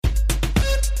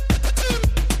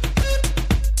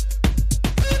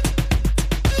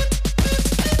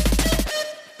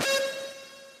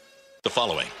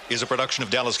is a production of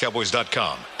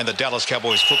DallasCowboys.com and the Dallas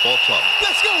Cowboys Football Club.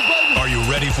 Let's go, baby! Are you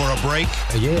ready for a break?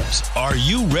 Yes. Are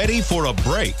you ready for a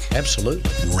break? Absolutely.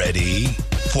 Ready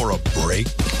for a break?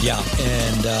 Yeah,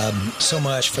 and so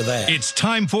much for that. It's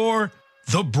time for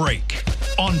The Break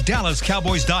on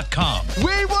DallasCowboys.com.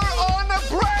 We were on a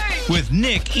break! With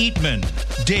Nick Eatman,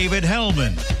 David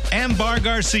Hellman, Ambar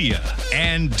Garcia,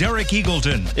 and Derek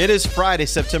Eagleton. It is Friday,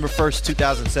 September 1st,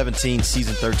 2017,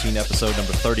 Season 13, Episode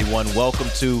number 31. Welcome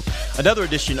to another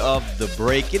edition of The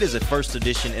Break. It is a first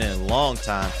edition in a long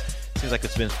time. Seems like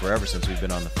it's been forever since we've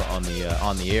been on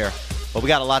the air. But we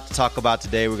got a lot to talk about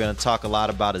today. We're going to talk a lot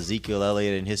about Ezekiel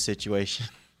Elliott and his situation.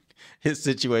 His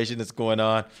situation that's going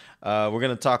on. We're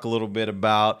going to talk a little bit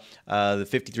about the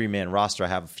 53-man roster. I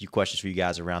have a few questions for you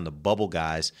guys around the bubble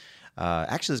guys.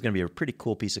 Actually, there's going to be a pretty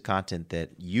cool piece of content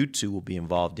that you two will be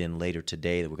involved in later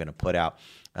today that we're going to put out.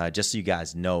 Just so you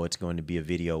guys know, it's going to be a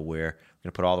video where we're going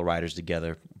to put all the writers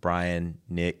together, Brian,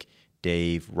 Nick,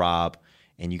 Dave, Rob,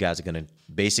 and you guys are going to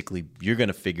you're going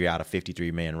to figure out a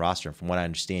 53-man roster. And from what I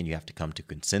understand, you have to come to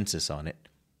consensus on it.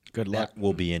 Good luck. That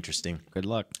will be interesting. Good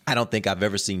luck. I don't think I've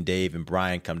ever seen Dave and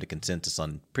Brian come to consensus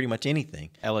on pretty much anything.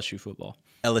 LSU football.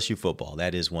 LSU football.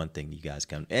 That is one thing you guys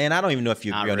come. And I don't even know if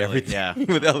you agree on everything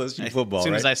with LSU football. As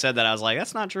soon as I said that, I was like,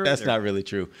 that's not true. That's not really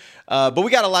true. But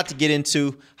we got a lot to get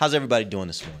into. How's everybody doing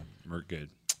this morning? We're good.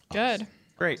 Good.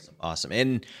 Great. Awesome.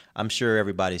 And I'm sure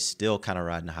everybody's still kind of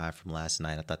riding the high from last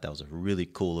night. I thought that was a really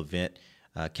cool event.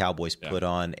 Cowboys put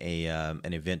on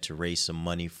an event to raise some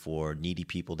money for needy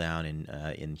people down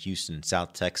in Houston and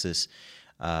South Texas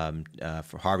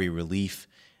for Harvey Relief.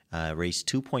 Raised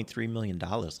 $2.3 million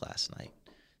last night.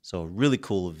 So a really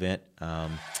cool event.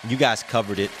 You guys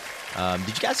covered it. Did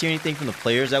you guys hear anything from the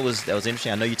players? That was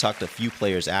interesting. I know you talked to a few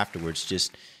players afterwards.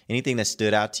 Just anything that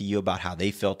stood out to you about how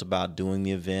they felt about doing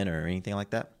the event or anything like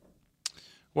that?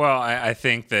 Well, I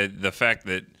think that the fact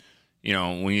that,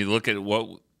 when you look at what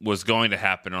was going to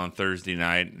happen on Thursday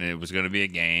night, and it was going to be a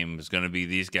game, it was going to be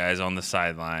these guys on the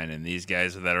sideline and these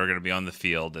guys that are going to be on the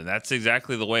field, and that's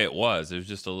exactly the way it was. It was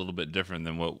just a little bit different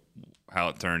than how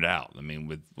it turned out. I mean,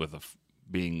 with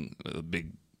being a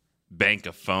big bank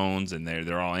of phones and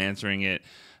they're all answering it.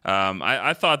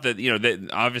 I thought that that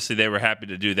obviously they were happy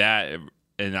to do that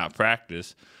and not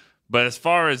practice. But as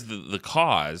far as the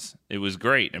cause, it was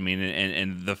great. I mean,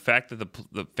 and the fact that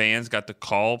the fans got to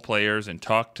call players and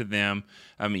talk to them.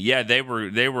 I mean, yeah, they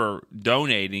were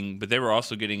donating, but they were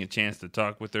also getting a chance to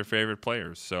talk with their favorite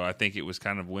players. So I think it was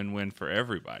kind of win-win for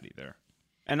everybody there.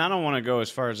 And I don't want to go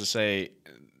as far as to say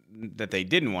that they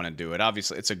didn't want to do it.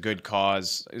 Obviously, it's a good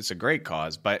cause. It's a great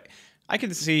cause. But I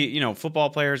can see, football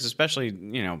players, especially,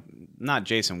 not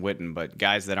Jason Witten, but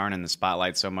guys that aren't in the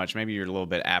spotlight so much. Maybe you're a little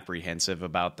bit apprehensive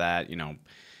about that,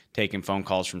 taking phone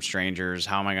calls from strangers.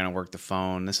 How am I going to work the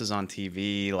phone? This is on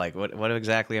TV. Like, what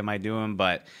exactly am I doing?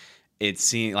 But it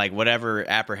seemed like whatever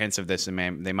apprehensiveness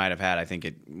they might have had, I think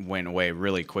it went away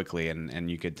really quickly. And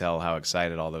you could tell how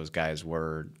excited all those guys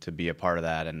were to be a part of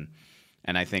that. And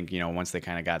I think, once they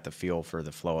kind of got the feel for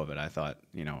the flow of it, I thought,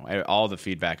 all the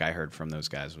feedback I heard from those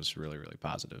guys was really, really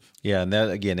positive. Yeah, and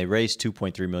that, again, they raised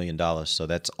 $2.3 million, so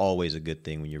that's always a good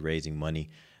thing when you're raising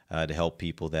money to help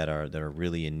people that are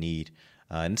really in need.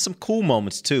 And some cool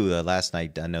moments, too. Last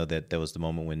night, I know that there was the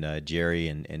moment when Jerry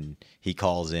and he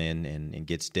calls in and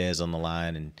gets Dez on the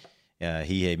line, and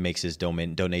he makes his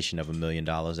donation of $1 million.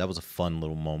 That was a fun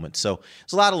little moment. So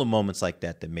there's a lot of little moments like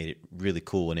that made it really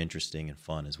cool and interesting and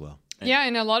fun as well. Yeah,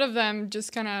 and a lot of them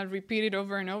just kind of repeated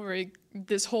over and over.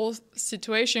 This whole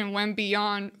situation went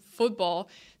beyond football.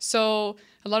 So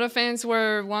a lot of fans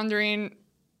were wondering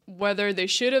whether they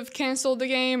should have canceled the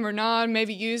game or not,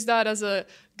 maybe use that as a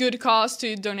good cause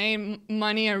to donate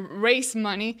money or raise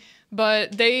money.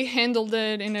 But they handled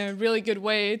it in a really good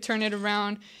way, turned it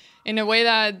around in a way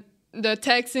that the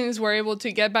Texans were able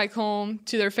to get back home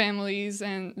to their families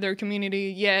and their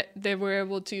community, yet they were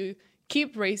able to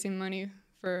keep raising money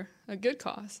for a good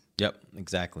cause. Yep,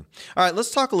 exactly. All right, let's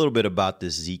talk a little bit about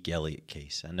this Zeke Elliott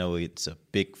case. I know it's a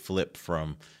big flip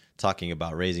from talking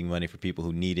about raising money for people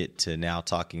who need it to now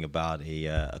talking about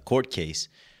a court case.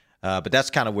 But that's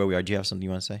kind of where we are. Do you have something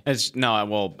you want to say? It's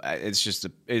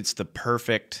the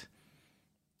perfect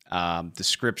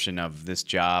description of this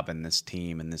job and this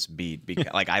team and this beat. Because,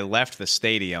 I left the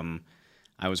stadium.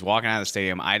 I was walking out of the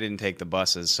stadium. I didn't take the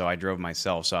buses, so I drove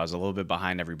myself. So I was a little bit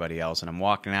behind everybody else. And I'm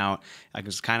walking out. I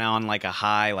was kind of on a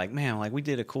high, we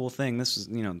did a cool thing. This is,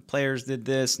 players did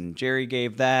this, and Jerry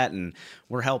gave that, and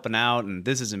we're helping out, and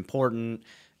this is important.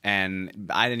 And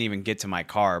I didn't even get to my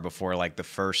car before the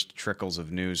first trickles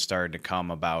of news started to come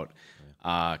about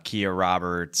Kia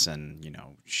Roberts, and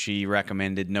she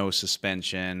recommended no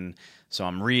suspension. So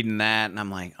I'm reading that, and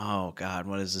I'm like, oh, God,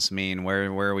 what does this mean? Where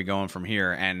are we going from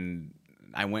here? And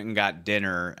I went and got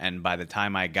dinner, and by the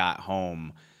time I got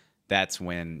home, that's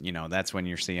when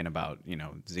you're seeing about,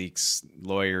 Zeke's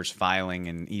lawyers filing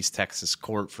in East Texas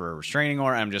court for a restraining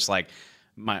order. I'm just like,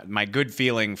 my good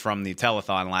feeling from the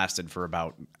telethon lasted for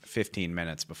about 15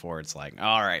 minutes before it's like,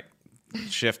 all right,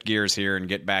 shift gears here and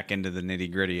get back into the nitty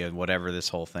gritty of whatever this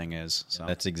whole thing is. So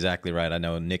That's exactly right. I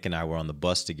know Nick and I were on the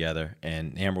bus together,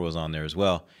 and Amber was on there as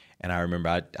well. And I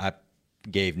remember I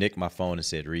gave Nick my phone and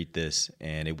said, read this.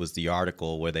 And it was the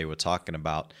article where they were talking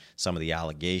about some of the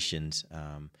allegations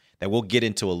that we'll get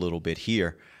into a little bit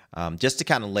here. Just to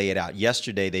kind of lay it out,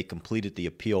 yesterday they completed the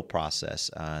appeal process.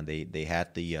 They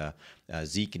had the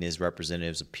Zeke and his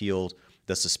representatives appealed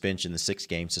the suspension, the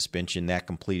 6-game suspension. That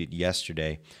completed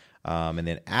yesterday. And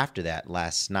then after that,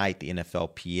 last night, the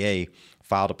NFLPA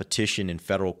filed a petition in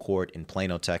federal court in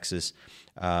Plano, Texas,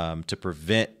 to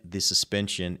prevent the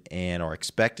suspension and are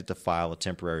expected to file a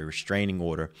temporary restraining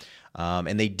order.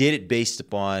 And they did it based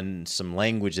upon some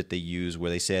language that they used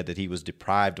where they said that he was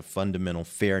deprived of fundamental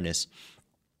fairness.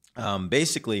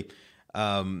 Basically,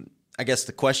 I guess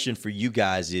the question for you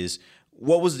guys is,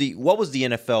 what was the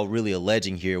NFL really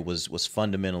alleging here was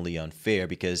fundamentally unfair?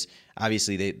 Because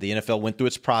obviously the NFL went through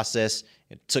its process.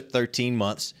 It took 13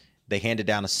 months. They handed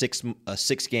down a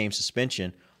 6-game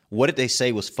suspension. What did they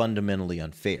say was fundamentally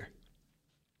unfair?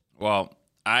 Well,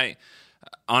 I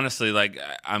honestly,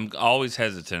 I'm always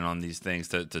hesitant on these things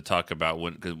to talk about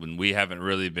when we haven't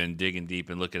really been digging deep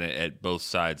and looking at both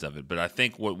sides of it. But I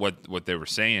think what they were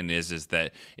saying is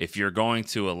that if you're going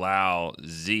to allow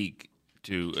Zeke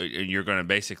you're going to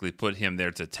basically put him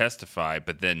there to testify,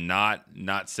 but then not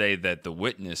say that the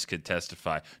witness could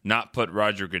testify, not put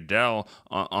Roger Goodell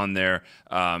on there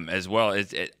as well.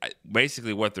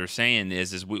 Basically what they're saying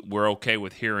is we're okay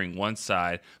with hearing one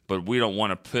side, but we don't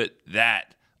want to put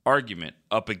that argument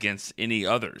up against any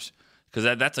others, because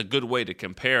that's a good way to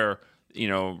compare,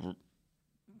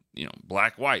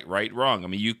 black, white, right, wrong. I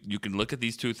mean, you can look at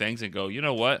these two things and go, you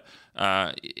know what,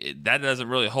 that doesn't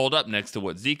really hold up next to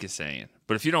what Zeke is saying.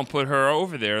 But if you don't put her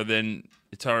over there, then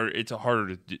it's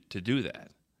harder to do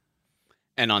that.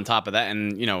 And on top of that,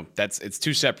 and it's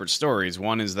two separate stories.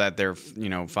 One is that they're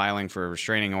filing for a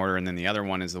restraining order, and then the other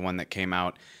one is the one that came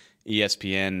out,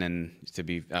 ESPN and to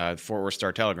be Fort Worth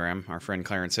Star Telegram. Our friend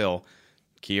Clarence Hill,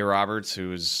 Kia Roberts,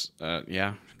 who's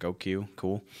go Q,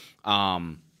 cool.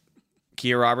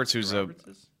 Kia Roberts, who's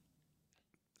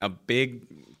a big,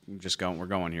 we're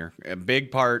going here, a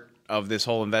big part of this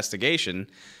whole investigation.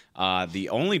 The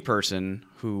only person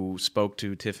who spoke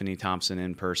to Tiffany Thompson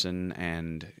in person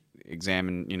and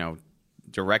examined,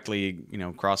 directly,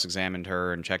 cross-examined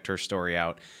her and checked her story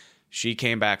out. She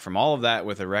came back from all of that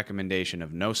with a recommendation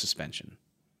of no suspension.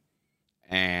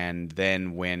 And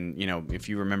then when, if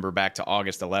you remember back to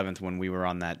August 11th when we were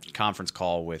on that conference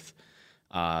call with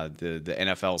the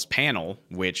NFL's panel,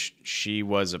 which she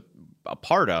was a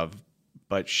part of,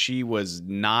 but she was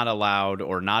not allowed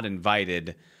or not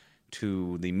invited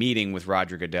to the meeting with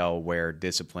Roger Goodell where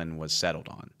discipline was settled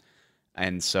on.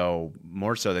 And so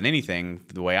more so than anything,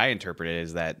 the way I interpret it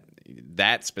is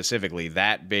that specifically,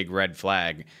 that big red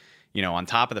flag, on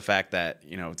top of the fact that,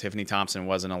 Tiffany Thompson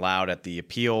wasn't allowed at the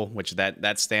appeal, which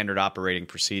that's standard operating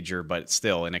procedure, but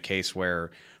still in a case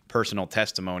where personal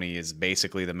testimony is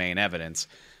basically the main evidence,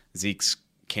 Zeke's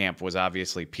camp was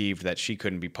obviously peeved that she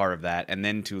couldn't be part of that. And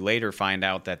then to later find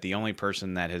out that the only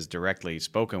person that has directly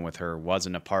spoken with her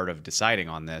wasn't a part of deciding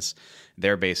on this,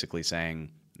 they're basically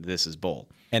saying this is bull.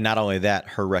 And not only that,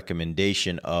 her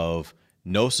recommendation of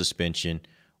no suspension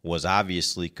was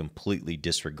obviously completely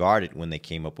disregarded when they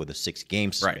came up with a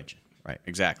 6-game suspension. Right.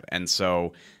 Exactly. And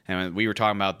so, and we were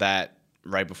talking about that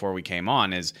right before we came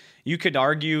on, is you could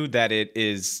argue that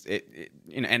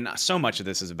and so much of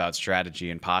this is about strategy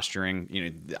and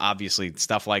posturing. Obviously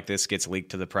stuff like this gets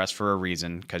leaked to the press for a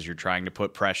reason, because you're trying to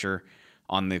put pressure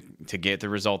on to get the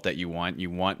result that you want. You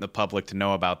want the public to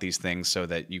know about these things so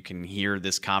that you can hear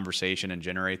this conversation and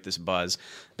generate this buzz.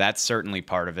 That's certainly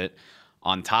part of it.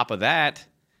 On top of that,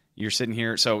 you're sitting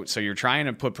here, so you're trying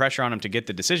to put pressure on them to get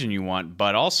the decision you want,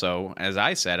 but also, as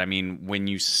I said, I mean, when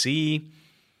you see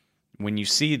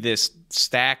this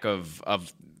stack of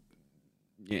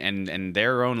and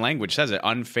their own language says it,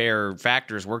 unfair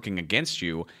factors working against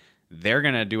you, they're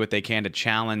going to do what they can to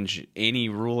challenge any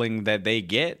ruling that they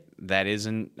get that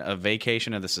isn't a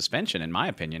vacation of the suspension, in my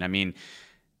opinion. I mean,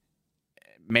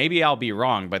 maybe I'll be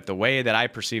wrong, but the way that I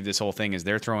perceive this whole thing is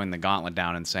they're throwing the gauntlet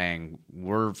down and saying,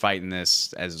 we're fighting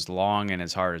this as long and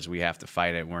as hard as we have to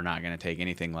fight it. We're not going to take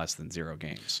anything less than 0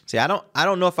 games. See, I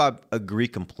don't know if I agree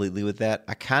completely with that.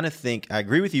 I kind of think I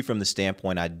agree with you from the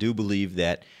standpoint. I do believe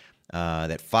that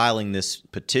that filing this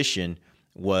petition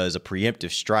was a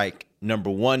preemptive strike.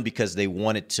 Number one, because they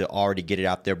wanted to already get it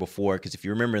out there before. Because if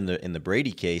you remember in the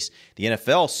Brady case, the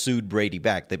NFL sued Brady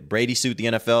back. Brady sued the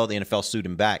NFL sued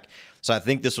him back. So I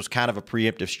think this was kind of a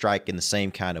preemptive strike in the same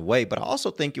kind of way. But I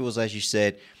also think it was, as you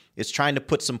said, it's trying to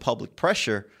put some public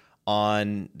pressure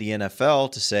on the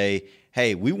NFL to say,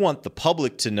 hey, we want the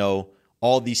public to know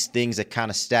all these things that kind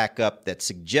of stack up that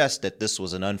suggest that this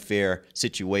was an unfair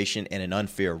situation and an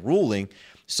unfair ruling,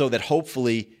 so that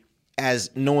hopefully, as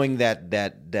knowing that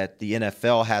the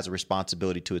NFL has a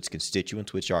responsibility to its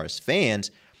constituents, which are its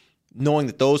fans, knowing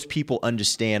that those people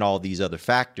understand all these other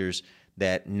factors,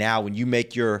 that now when you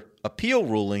make your appeal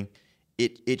ruling,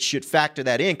 it should factor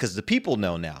that in because the people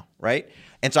know now, right?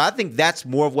 And so I think that's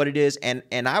more of what it is. And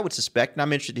I would suspect, and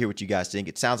I'm interested to hear what you guys think.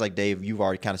 It sounds like, Dave, you've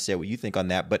already kind of said what you think on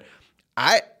that. But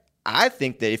I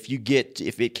think that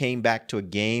if it came back to a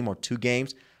game or 2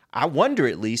 games, I wonder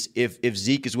at least if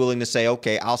Zeke is willing to say,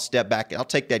 okay, I'll step back, I'll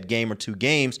take that game or 2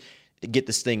 games to get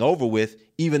this thing over with,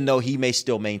 even though he may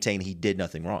still maintain he did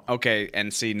nothing wrong. Okay,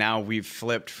 and see, now we've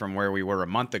flipped from where we were a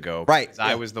month ago. Right. Yeah.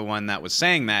 I was the one that was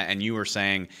saying that, and you were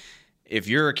saying, if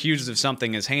you're accused of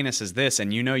something as heinous as this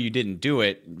and you know you didn't do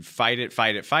it, fight it,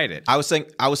 fight it, fight it. I was saying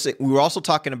we were also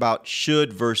talking about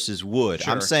should versus would.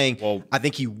 Sure. I'm saying, well, I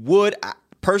think he would.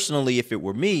 Personally, if it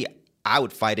were me, I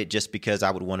would fight it just because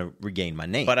I would want to regain my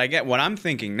name. But I get what I'm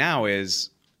thinking now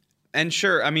is, and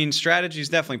sure, I mean, strategy is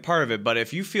definitely part of it, but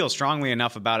if you feel strongly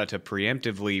enough about it to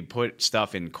preemptively put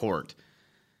stuff in court,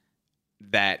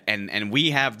 that and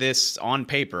we have this on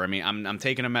paper. I mean, I'm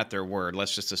taking them at their word.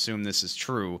 Let's just assume this is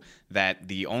true, that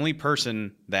the only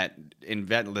person that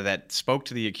spoke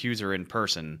to the accuser in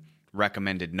person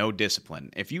recommended no discipline.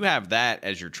 If you have that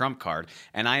as your trump card,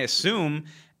 and I assume,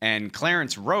 and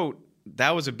Clarence wrote,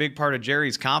 that was a big part of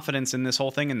Jerry's confidence in this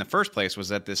whole thing in the first place, was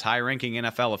that this high-ranking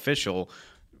NFL official,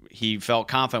 he felt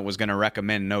confident was going to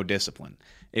recommend no discipline.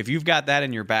 If you've got that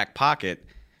in your back pocket,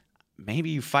 maybe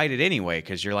you fight it anyway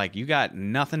because you're like, you got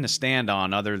nothing to stand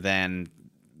on other than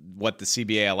what the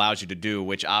CBA allows you to do,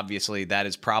 which obviously that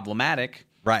is problematic.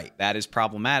 Right. That is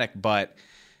problematic, but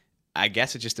I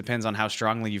guess it just depends on how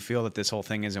strongly you feel that this whole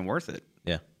thing isn't worth it.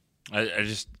 Yeah. I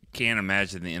just can't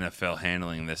imagine the NFL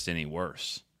handling this any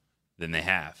worse than they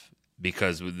have,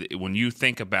 because when you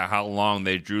think about how long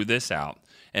they drew this out,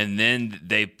 and then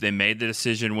they made the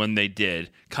decision when they did,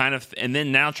 kind of, and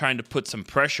then now trying to put some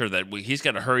pressure that he's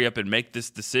got to hurry up and make this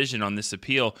decision on this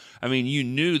appeal. I mean, you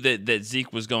knew that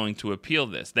Zeke was going to appeal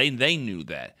this. They knew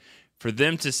that. For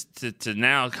them to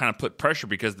now kind of put pressure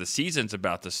because the season's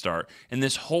about to start, and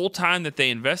this whole time that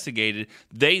they investigated,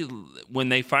 when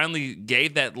they finally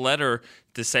gave that letter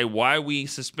to say why we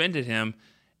suspended him,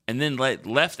 and then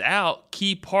left out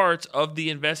key parts of the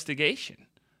investigation.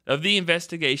 Of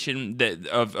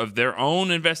their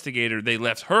own investigator, they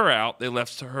left her out. They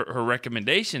left her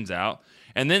recommendations out,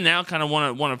 and then now kind of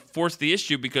want to force the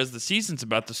issue because the season's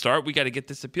about to start. We got to get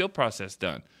this appeal process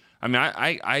done. I mean,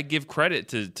 I give credit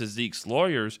to Zeke's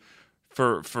lawyers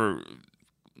for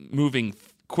moving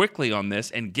quickly on this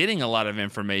and getting a lot of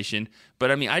information.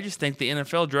 But I mean, I just think the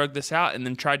NFL drugged this out and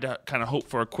then tried to kind of hope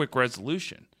for a quick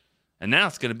resolution. And now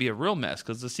it's going to be a real mess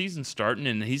because the season's starting,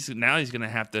 and he's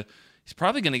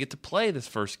probably going to get to play this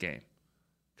first game,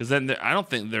 because then I don't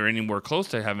think they're anywhere close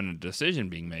to having a decision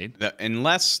being made.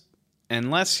 Unless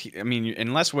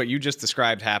what you just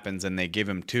described happens and they give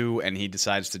him 2 and he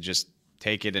decides to just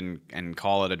take it and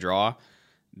call it a draw,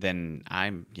 then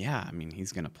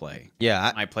he's going to play.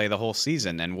 Yeah. I play the whole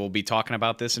season, and we'll be talking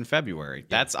about this in February. Yeah.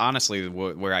 That's honestly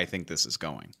where I think this is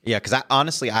going. Yeah, because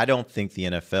I don't think the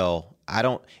NFL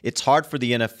 – it's hard for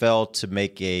the NFL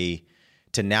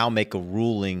to now make a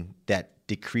ruling that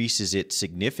decreases it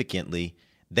significantly.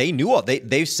 They knew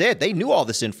they've said they knew all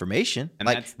this information.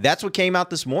 And that's what came out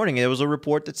this morning. There was a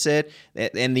report that said,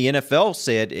 and the NFL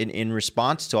said in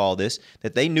response to all this,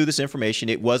 that they knew this information.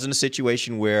 It wasn't a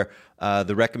situation where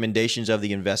the recommendations of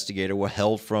the investigator were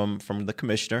held from the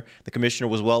commissioner. The commissioner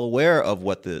was well aware of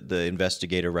what the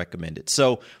investigator recommended.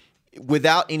 So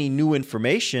without any new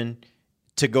information,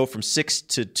 to go from 6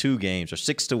 to 2 games or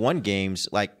 6 to 1 games,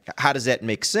 like, how does that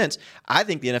make sense? I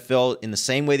think the NFL, in the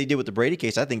same way they did with the Brady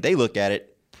case, I think they look at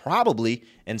it probably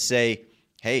and say,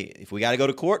 hey, if we got to go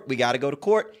to court, we got to go to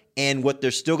court. And what they're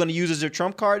still going to use as their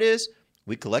trump card is,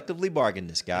 we collectively bargained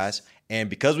this, guys. And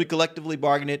because we collectively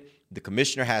bargained it, The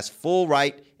commissioner has full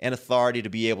right and authority to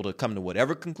be able to come to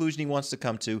whatever conclusion he wants to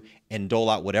come to and dole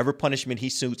out whatever punishment he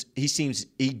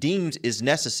deems is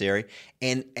necessary.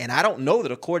 And I don't know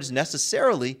that a court is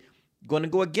necessarily going to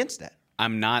go against that.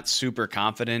 I'm not super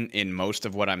confident in most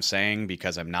of what I'm saying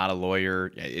because I'm not a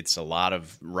lawyer. It's a lot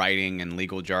of writing and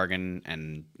legal jargon,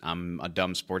 and I'm a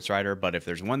dumb sports writer. But if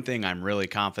there's one thing I'm really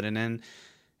confident in,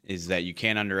 is that you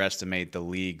can't underestimate the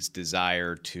league's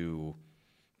desire to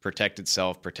protect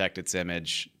itself, protect its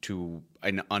image to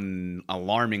an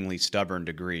alarmingly stubborn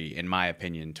degree, in my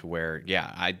opinion, to where,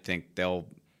 yeah, I think they'll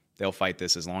fight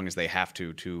this as long as they have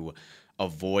to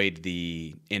avoid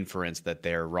the inference that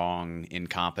they're wrong,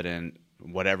 incompetent,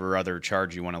 whatever other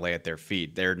charge you want to lay at their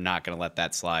feet. They're not going to let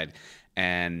that slide.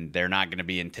 And they're not going to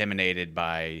be intimidated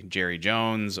by Jerry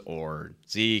Jones or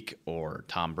Zeke or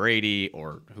Tom Brady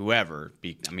or whoever.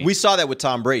 We saw that with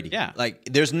Tom Brady. Yeah. Like,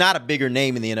 there's not a bigger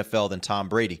name in the NFL than Tom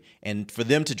Brady. And for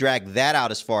them to drag that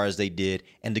out as far as they did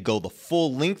and to go the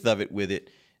full length of it with it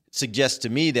suggests to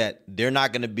me that they're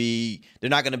not going to be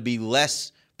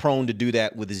less prone to do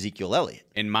that with Ezekiel Elliott.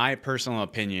 In my personal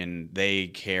opinion, they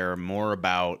care more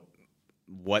about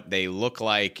what they look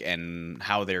like and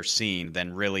how they're seen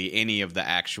than really any of the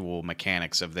actual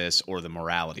mechanics of this or the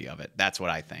morality of it. That's what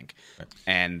I think. Right.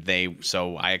 And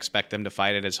so I expect them to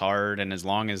fight it as hard and as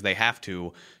long as they have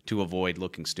to avoid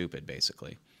looking stupid,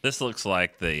 basically. This looks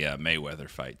like the Mayweather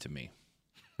fight to me.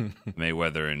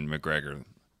 Mayweather and McGregor.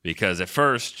 Because at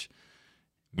first,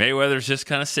 Mayweather's just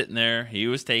kind of sitting there. He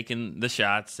was taking the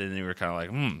shots, and they were kind of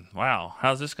like, wow,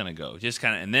 how's this going to go?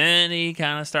 And then he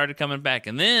kind of started coming back.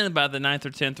 And then about the 9th or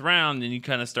 10th round, then you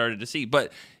kind of started to see.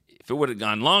 But if it would have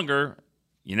gone longer,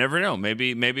 you never know.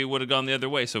 Maybe it would have gone the other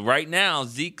way. So right now,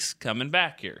 Zeke's coming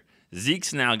back here.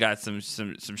 Zeke's now got some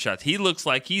shots. He looks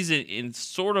like he's in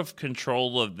sort of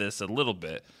control of this a little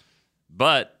bit.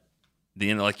 But,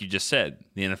 like you just said,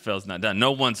 the NFL's not done.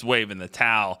 No one's waving the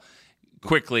towel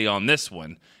quickly on this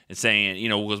one and saying,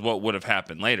 was what would have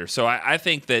happened later. So I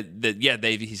think that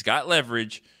he's got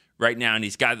leverage right now and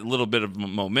he's got a little bit of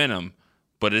momentum,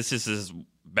 but it's just this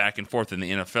back and forth, and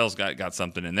the NFL's got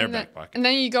something in their back pocket. And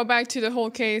then you go back to the whole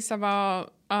case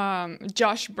about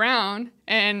Josh Brown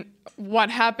and what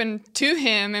happened to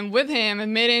him and with him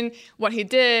admitting what he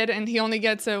did, and he only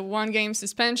gets a 1-game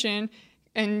suspension,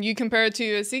 and you compare it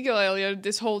to Ezekiel Elliott,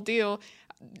 this whole deal.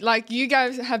 Like you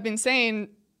guys have been saying,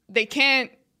 they can't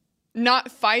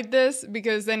not fight this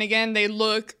because then again, they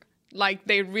look like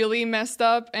they really messed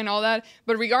up and all that.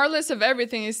 But regardless of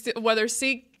everything, whether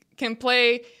Zeke can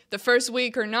play the first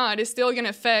week or not, it's still going to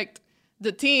affect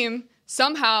the team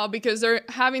somehow because they're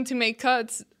having to make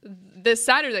cuts this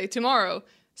Saturday, tomorrow.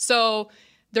 So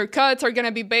their cuts are going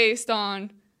to be based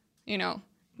on,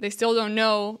 they still don't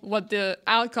know what the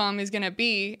outcome is going to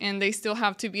be, and they still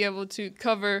have to be able to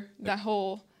cover that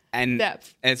whole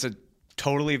depth. And it's a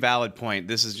totally valid point.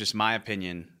 This is just my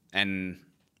opinion, and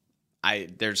I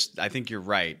think you're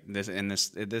right. This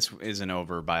isn't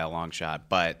over by a long shot,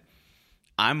 but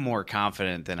I'm more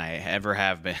confident than I ever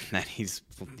have been that he's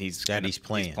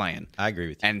playing. I agree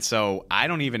with you. And so I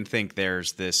don't even think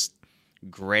there's this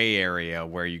gray area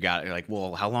where you got like,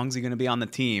 well, how long is he going to be on the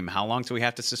team? How long do we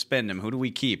have to suspend him? Who do we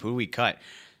keep? Who do we cut?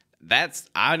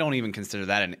 I don't even consider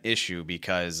that an issue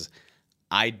because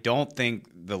I don't think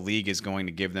the league is going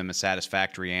to give them a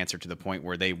satisfactory answer to the point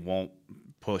where they won't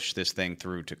push this thing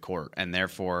through to court. And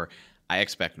therefore, I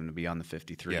expect them to be on the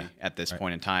 53 at this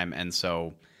point in time. And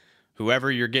so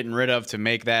whoever you're getting rid of to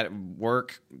make that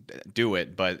work, do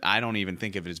it. But I don't even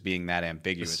think of it as being that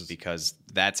ambiguous because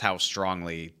that's how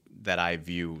strongly that I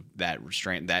view that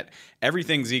restraint. That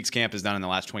everything Zeke's camp has done in the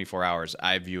last 24 hours,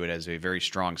 I view it as a very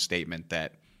strong statement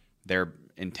that they're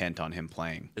intent on him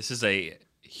playing. This is a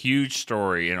huge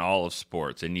story in all of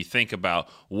sports, and you think about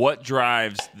what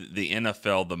drives the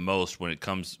NFL the most when it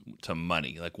comes to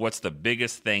money. Like, what's the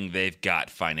biggest thing they've got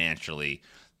financially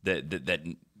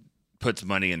that puts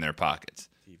money in their pockets?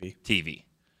 TV.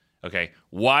 Okay,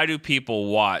 why do people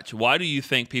watch? Why do you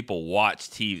think people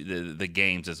watch TV, the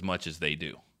games as much as they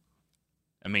do?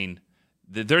 I mean,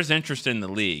 there's interest in the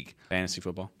league. Fantasy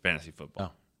football.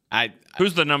 Oh.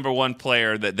 Who's the number one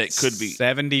player that could be?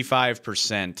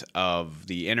 75% of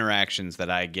the interactions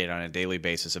that I get on a daily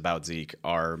basis about Zeke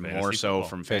are more so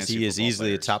from fantasy football. He is easily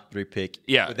players. a top 3 pick.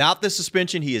 Yeah. Without the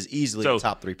suspension, he is easily a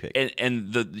top 3 pick.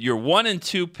 And your 1 and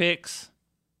 2 picks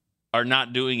are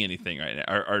not doing anything right now.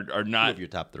 Are not 2 of your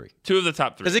top 3. 2 of the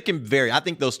top 3. Because it can vary. I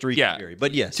think those 3 can vary.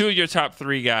 But yes. 2 of your top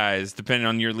 3 guys, depending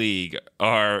on your league,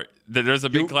 there's a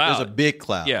big cloud. There's a big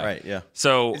cloud. Yeah. Right, yeah.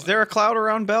 So is there a cloud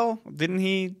around Bell? Didn't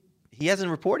he He hasn't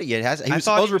reported yet. He I was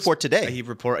thought supposed to report today. He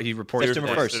reported September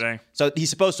today. 1st. Today. So he's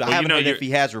supposed to. I haven't heard if he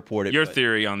has reported. Your but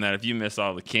theory on that, if you miss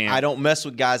all the camp. I don't mess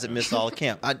with guys that miss all the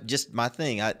camp. Just my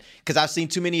thing. Because I've seen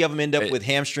too many of them end up with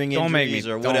hamstring injuries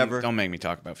or whatever. Don't make me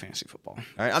talk about fantasy football.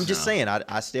 All right, I'm just saying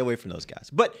I stay away from those guys.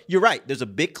 But you're right. There's a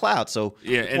big cloud. So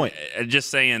Yeah, and just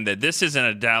saying that this isn't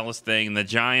a Dallas thing. The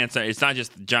Giants, it's not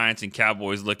just the Giants and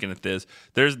Cowboys looking at this.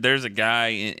 There's a guy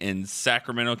in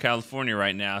Sacramento, California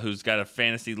right now who's got a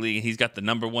fantasy league, and he's got the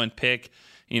number 1 pick,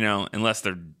 unless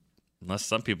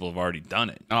some people have already done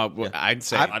it. I'd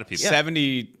say A lot of people.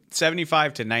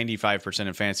 75 to 95%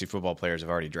 of fantasy football players have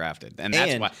already drafted. And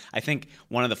that's why I think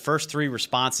one of the first 3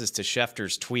 responses to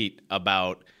Schefter's tweet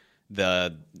about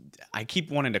I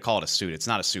keep wanting to call it a suit. It's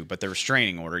not a suit, but the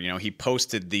restraining order. He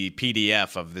posted the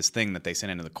PDF of this thing that they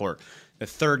sent into the court. The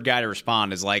third guy to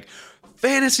respond is like,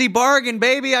 fantasy bargain,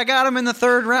 baby. I got him in the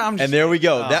 3rd round. And there we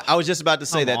go. I was just about to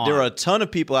say that there are a ton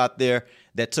of people out there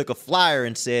that took a flyer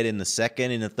and said in the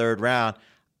 2nd and the 3rd round,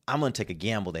 I'm going to take a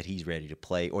gamble that he's ready to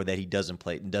play or that he doesn't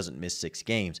play and doesn't miss 6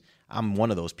 games. I'm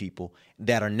one of those people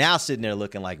that are now sitting there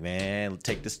looking like, man,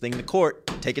 take this thing to court.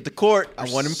 Take it to court. I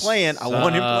want him playing.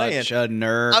 Such a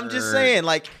nerd. I'm just saying,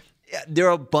 there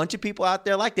are a bunch of people out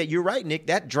there like that. You're right, Nick.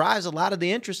 That drives a lot of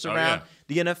the interest around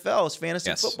the NFL is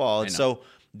fantasy football. And so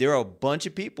there are a bunch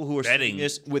of people who are betting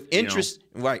this with interest.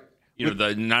 Right.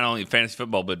 Not only fantasy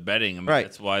football but betting. I mean, right.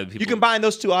 That's why people. You combine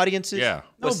those two audiences. Yeah.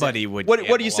 Nobody would.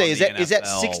 What do you say? Is that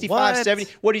 65, what?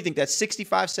 70? What do you think? That's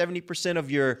 65,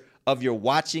 70% of your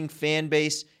watching fan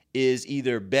base is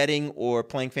either betting or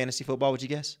playing fantasy football. Would you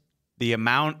guess? The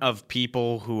amount of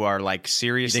people who are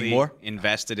seriously more?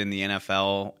 invested in the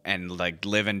NFL and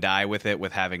live and die with it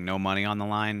with having no money on the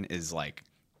line is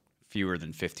fewer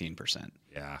than 15%.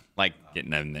 Yeah.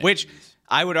 Getting them there. Which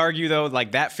I would argue though,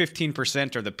 that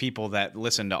 15% are the people that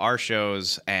listen to our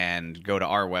shows and go to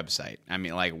our website. I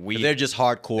mean, they're just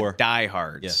hardcore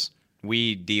diehards. Yeah.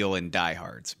 We deal in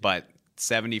diehards, but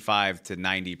 75 to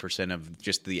 90% of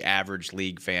just the average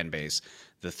league fan base,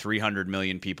 the 300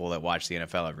 million people that watch the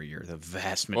NFL every year, the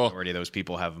vast majority of those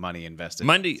people have money invested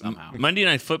somehow. Monday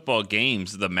Night Football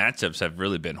games, the matchups have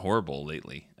really been horrible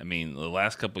lately. I mean, the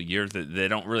last couple of years, they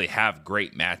don't really have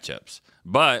great matchups.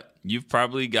 But you've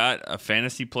probably got a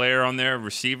fantasy player on there, a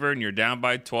receiver, and you're down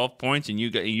by 12 points, and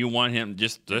you want him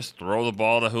just throw the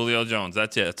ball to Julio Jones.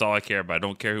 That's it. That's all I care about. I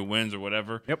don't care who wins or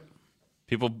whatever. Yep.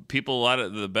 People, a lot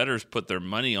of the bettors put their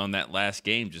money on that last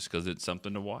game just because it's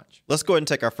something to watch. Let's go ahead and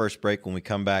take our first break. When we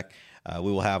come back,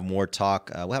 we will have more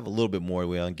talk. We'll have a little bit more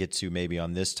we'll get to maybe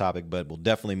on this topic, but we'll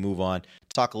definitely move on.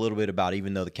 Talk a little bit about,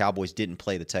 even though the Cowboys didn't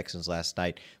play the Texans last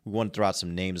night, we want to throw out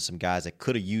some names of some guys that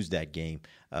could have used that game,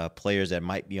 players that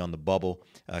might be on the bubble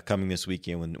coming this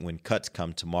weekend when cuts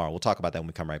come tomorrow. We'll talk about that when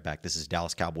we come right back. This is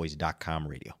DallasCowboys.com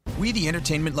radio. We, the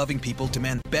entertainment-loving people,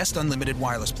 demand the best unlimited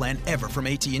wireless plan ever from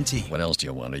AT&T. What else do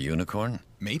you want, a unicorn?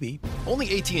 Maybe.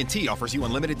 Only AT&T offers you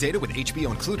unlimited data with HBO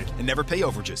included and never pay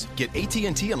overages. Get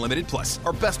AT&T Unlimited Plus,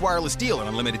 our best wireless deal on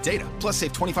unlimited data. Plus,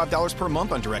 save $25 per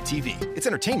month on DirecTV. It's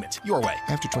entertainment your way.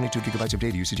 After 22 gigabytes of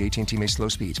data usage, AT&T may slow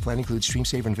speeds. Plan includes stream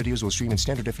saver and videos will stream in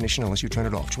standard definition unless you turn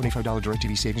it off. $25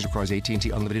 DirecTV savings requires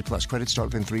AT&T Unlimited Plus. Credits start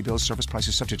within 3 bills. Service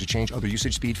prices subject to change. Other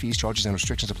usage, speed, fees, charges, and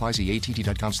restrictions apply. See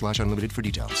att.com/unlimited for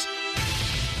details.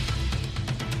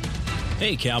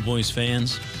 Hey, Cowboys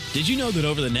fans. Did you know that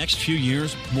over the next few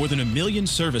years, more than 1 million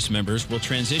service members will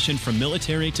transition from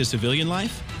military to civilian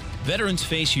life? Veterans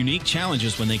face unique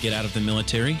challenges when they get out of the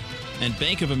military, and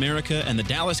Bank of America and the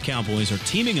Dallas Cowboys are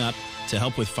teaming up to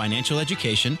help with financial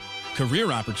education,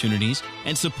 career opportunities,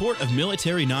 and support of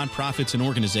military nonprofits and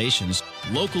organizations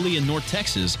locally in North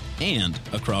Texas and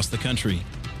across the country.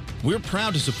 We're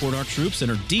proud to support our troops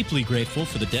and are deeply grateful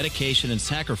for the dedication and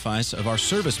sacrifice of our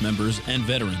service members and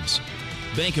veterans.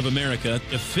 Bank of America,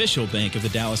 official bank of the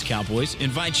Dallas Cowboys,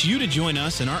 invites you to join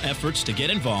us in our efforts to get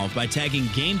involved by tagging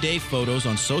game day photos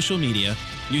on social media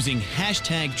using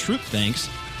 #TroopThanks,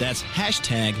 that's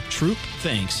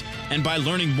 #TroopThanks, and by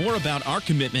learning more about our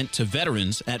commitment to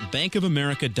veterans at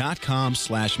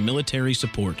bankofamerica.com/military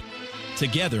support.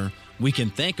 Together, we can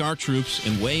thank our troops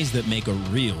in ways that make a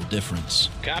real difference.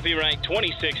 Copyright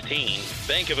 2016,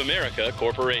 Bank of America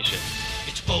Corporation.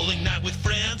 It's bowling night with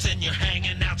friends and you're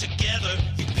hanging out together.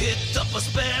 You picked up a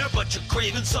spare, but you're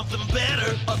craving something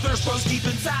better. A thirst grows deep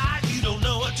inside, you don't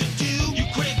know what to do. You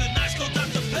crave a nice cold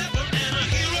Dr. Pepper and a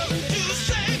hero to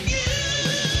save you.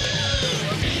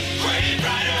 Crave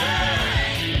Rider,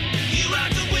 you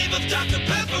ride the wave of Dr.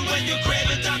 Pepper when you're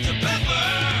craving Dr. Pepper.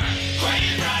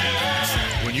 Crave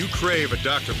Rider. When you crave a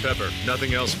Dr. Pepper,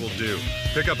 nothing else will do.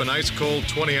 Pick up an ice-cold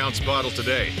 20-ounce bottle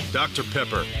today. Dr.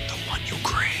 Pepper, the one you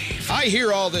crave. I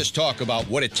hear all this talk about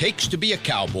what it takes to be a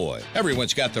cowboy.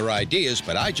 Everyone's got their ideas,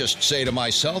 but I just say to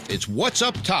myself, it's what's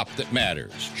up top that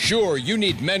matters. Sure, you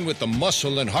need men with the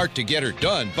muscle and heart to get her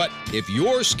done, but if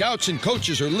your scouts and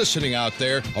coaches are listening out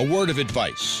there, a word of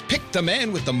advice. Pick the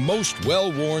man with the most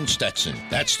well-worn Stetson.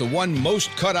 That's the one most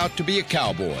cut out to be a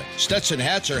cowboy. Stetson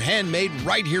hats are handmade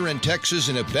right here in Texas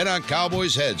and have been on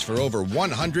cowboys' heads for over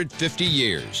 150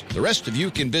 years. The rest of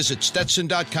you can visit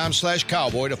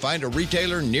Stetson.com/cowboy to find a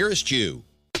retailer nearest you.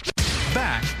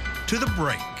 Back to the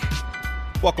break.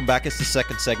 Welcome back. It's the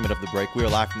second segment of the break. We are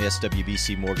live from the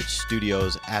SWBC Mortgage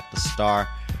Studios at the Star.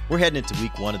 We're heading into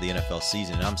week 1 of the NFL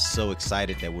season, and I'm so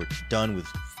excited that we're done with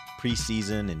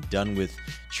preseason and done with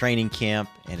training camp,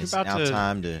 and it's now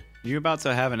time to... You about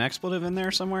to have an expletive in there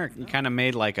somewhere? You kind of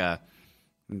made like a...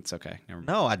 It's okay.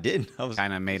 No, I didn't. I was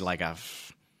kind of made like a...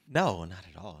 No, not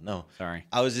at all. No. Sorry.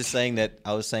 I was just saying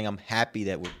I'm happy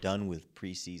that we're done with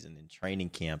preseason and training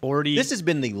camp. 40. This has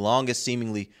been the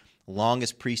seemingly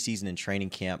longest preseason and training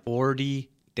camp. 40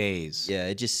 days. Yeah,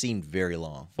 it just seemed very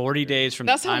long. 40 days from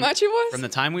That's the time, how much it was? From the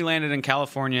time we landed in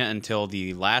California until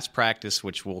the last practice,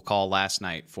 which we'll call last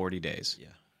night, 40 days. Yeah.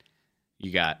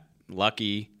 You got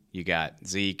Lucky, you got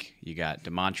Zeke, you got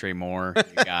DeMontre Moore,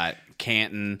 you got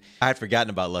Canton. I had forgotten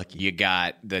about Lucky. You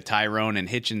got the Tyrone and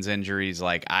Hitchens injuries.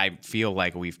 Like, I feel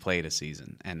like we've played a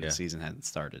season, and the season hasn't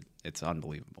started. It's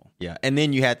unbelievable. Yeah, and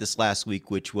then you had this last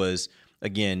week, which was,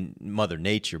 again, Mother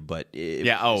Nature, but...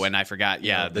 and I forgot,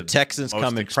 the Texans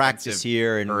come and practice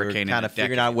here, and we're kind of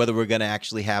figuring out whether we're going to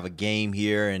actually have a game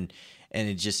here, and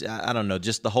it just, I don't know,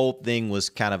 just the whole thing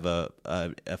was kind of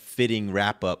a fitting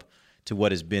wrap-up to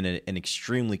what has been an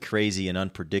extremely crazy and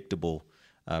unpredictable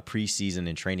preseason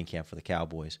and training camp for the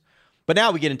Cowboys. But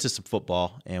now we get into some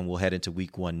football, and we'll head into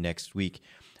week 1 next week.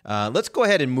 Let's go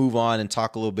ahead and move on and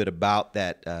talk a little bit about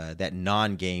that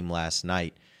non-game last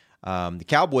night. The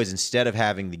Cowboys, instead of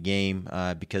having the game,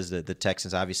 because the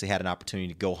Texans obviously had an opportunity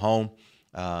to go home,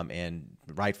 and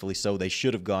rightfully so, they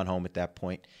should have gone home at that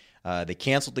point. They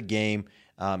canceled the game,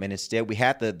 and instead we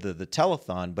had the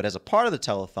telethon. But as a part of the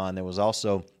telethon, there was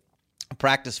also a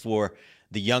practice for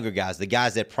the younger guys, the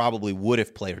guys that probably would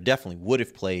have played or definitely would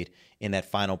have played in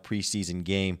that final preseason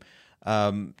game.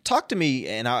 Talk to me,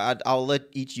 and I'll let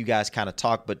each of you guys kind of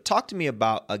talk, but talk to me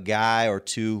about a guy or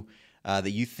two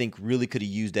that you think really could have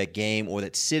used that game, or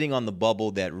that's sitting on the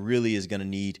bubble that really is going to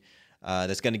need,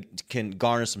 can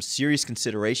garner some serious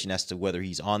consideration as to whether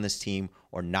he's on this team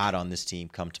or not on this team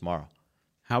come tomorrow.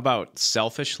 How about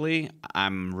selfishly?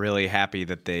 I'm really happy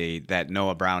that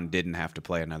Noah Brown didn't have to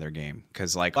play another game.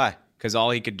 Why? Because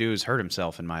all he could do is hurt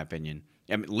himself, in my opinion.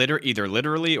 I mean, either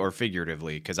literally or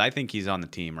figuratively, because I think he's on the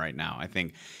team right now. I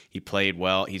think he played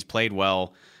well. He's played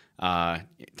well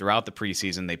throughout the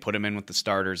preseason. They put him in with the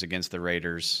starters against the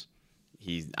Raiders.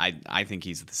 I think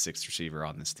he's the 6th receiver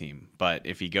on this team. But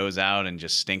if he goes out and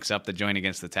just stinks up the joint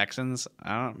against the Texans,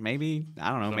 maybe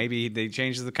they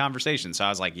change the conversation. So I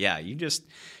was like, yeah, you just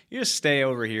stay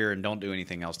over here and don't do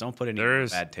anything else. Don't put any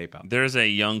bad tape out. There's a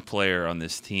young player on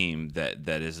this team that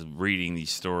is reading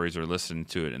these stories or listening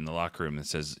to it in the locker room and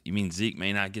says, "You mean Zeke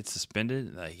may not get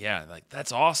suspended?" Like, yeah, like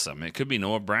that's awesome. It could be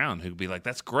Noah Brown who could be like,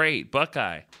 "That's great,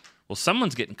 Buckeye." Well,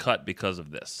 someone's getting cut because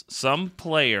of this. Some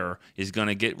player is going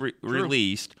to get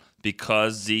released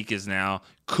because Zeke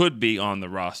could be on the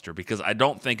roster, because I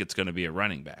don't think it's going to be a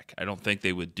running back. I don't think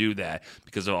they would do that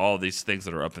because of all these things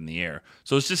that are up in the air.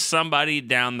 So it's just somebody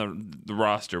down the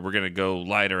roster. We're going to go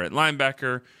lighter at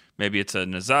linebacker. Maybe it's a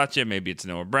Nazacha, maybe it's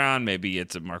Noah Brown, maybe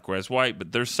it's a Marquez White,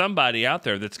 but there's somebody out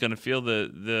there that's going to feel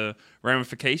the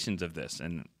ramifications of this.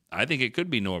 And I think it could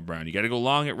be Noah Brown. You got to go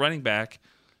long at running back.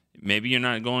 Maybe you're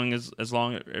not going as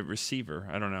long at receiver.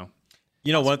 I don't know.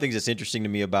 You know, one of the things that's interesting to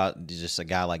me about just a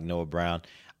guy like Noah Brown,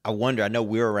 I know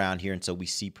we're around here, and so we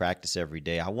see practice every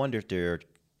day. I wonder if there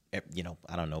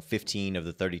are, 15 of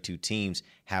the 32 teams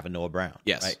have a Noah Brown.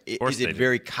 Yes. Right? Is it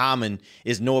very common?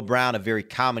 Is Noah Brown a very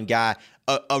common guy,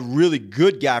 a really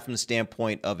good guy from the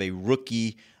standpoint of a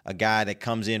rookie, a guy that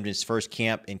comes in his first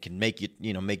camp and can make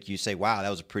you say, wow, that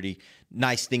was a pretty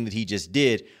nice thing that he just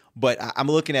did. But I'm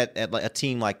looking at a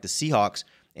team like the Seahawks,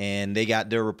 and they got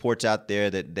their reports out there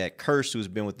that Kearse, who's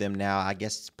been with them now, I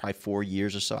guess it's probably 4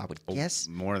 years or so, I would guess.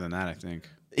 More than that, I think.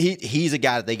 He's a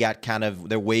guy that they got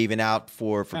they're waving out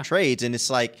for trades, and it's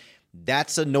like,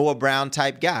 that's a Noah Brown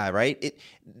type guy, right?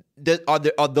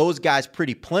 Are those guys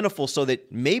pretty plentiful so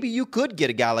that maybe you could get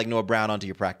a guy like Noah Brown onto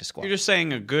your practice squad? You're just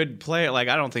saying a good player. Like,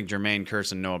 I don't think Jermaine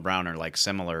Kearse and Noah Brown are like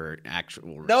similar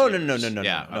actual receivers. No.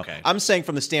 Yeah, no. okay. I'm saying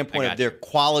from the standpoint of their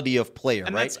quality of player,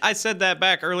 and right? I said that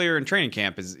back earlier in training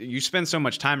camp. Is you spend so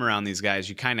much time around these guys,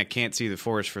 you kind of can't see the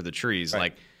forest for the trees. Right.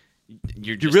 Like,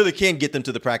 You really can get them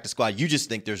to the practice squad. You just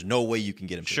think there's no way you can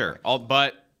get him. Sure,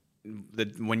 but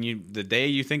the day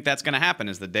you think that's going to happen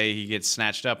is the day he gets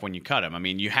snatched up when you cut him. I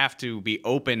mean, you have to be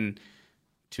open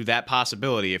to that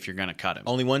possibility if you're going to cut him.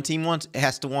 Only one team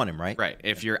has to want him, right? Right.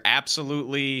 If you're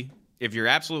absolutely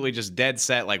just dead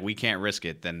set, like we can't risk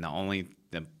it, then the only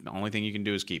thing you can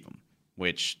do is keep him.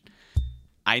 Which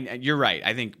you're right.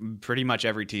 I think pretty much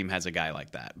every team has a guy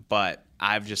like that. But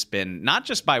I've just been, not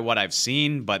just by what I've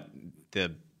seen, but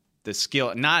the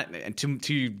skill, not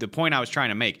to the point I was trying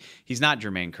to make. He's not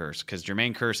Jermaine Kearse, because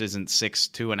Jermaine Kearse isn't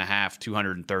 6'2.5",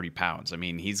 230 pounds. I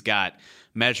mean, he's got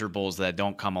measurables that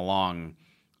don't come along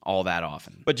all that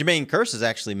often. But Jermaine Kearse has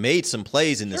actually made some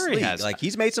plays in this league.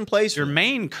 He's made some plays.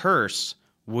 Jermaine Kearse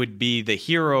would be the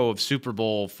hero of Super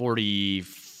Bowl 40,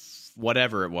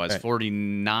 whatever it was,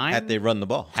 49. Had they run the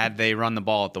ball. Had they run the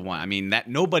ball at the one. I mean, that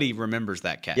nobody remembers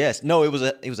that catch. Yes. No, it was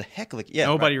a heck of a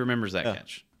Nobody remembers that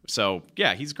catch. So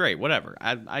yeah, he's great. Whatever.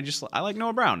 I like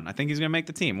Noah Brown. I think he's gonna make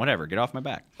the team. Whatever. Get off my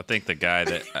back. I think the guy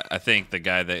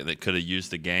that could have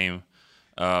used the game,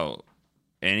 and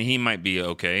he might be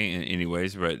okay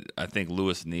anyways, but I think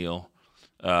Lewis Neal,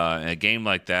 in a game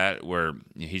like that where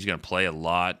he's going to play a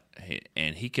lot,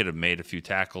 and he could have made a few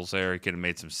tackles there. He could have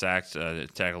made some sacks,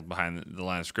 tackled behind the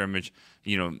line of scrimmage.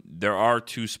 There are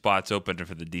two spots open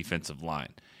for the defensive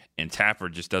line, and Tapper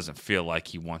just doesn't feel like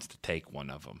he wants to take one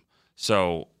of them.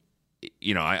 So,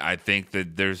 I think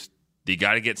that you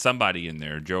got to get somebody in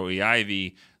there. Joey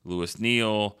Ivy, Lewis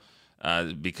Neal.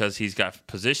 Because he's got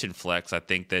position flex, I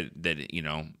think that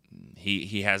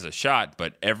he has a shot.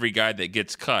 But every guy that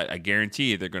gets cut, I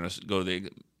guarantee you they're going to go to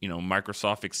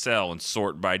Microsoft Excel and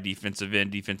sort by defensive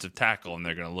end, defensive tackle, and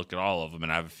they're going to look at all of them.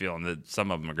 And I have a feeling that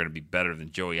some of them are going to be better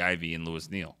than Joey Ivy and Lewis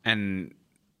Neal. And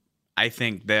I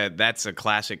think that's a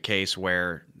classic case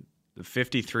where the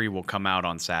 53 will come out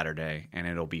on Saturday, and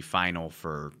it'll be final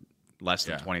for less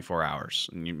than 24 hours.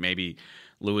 And maybe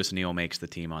Lewis Neal makes the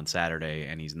team on Saturday,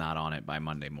 and he's not on it by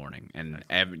Monday morning. And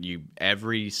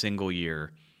every single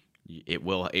year, it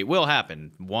will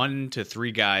happen. 1 to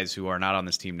 3 guys who are not on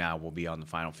this team now will be on the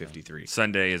final 53.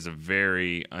 Sunday is a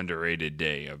very underrated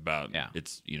day about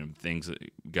it's things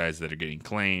guys that are getting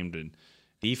claimed, and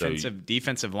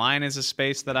defensive line is a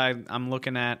space that I'm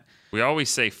looking at. We always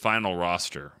say final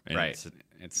roster, and right?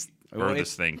 It's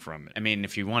furthest thing from it. I mean,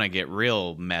 if you want to get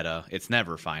real meta, it's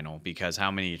never final, because how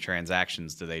many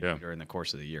transactions do they do during the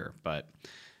course of the year? But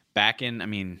back into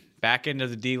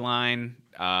the D line,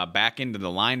 back into the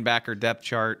linebacker depth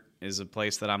chart is a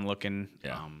place that I'm looking.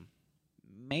 Yeah.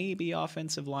 Maybe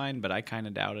offensive line, but I kind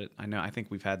of doubt it. I think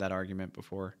we've had that argument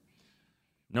before.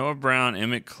 Noah Brown,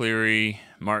 Emmett Cleary,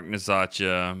 Mark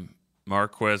Nazacha,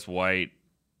 Marquez White,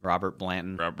 Robert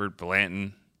Blanton,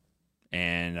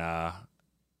 and not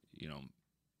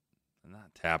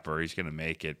Tapper. He's going to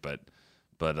make it, but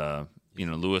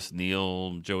Lewis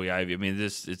Neal, Joey Ivy. I mean,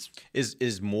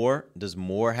 is Moore. Does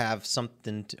Moore have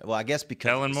something? I guess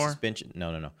because Kellen Moore? Suspension.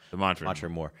 No. Demontre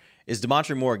Moore. Is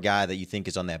Demontre Moore a guy that you think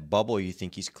is on that bubble, or you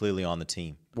think he's clearly on the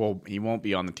team? Well, he won't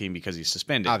be on the team because he's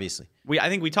suspended. Obviously. I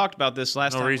think we talked about this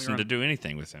last time. No reason to do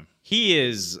anything with him.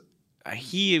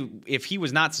 If he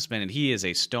was not suspended, he is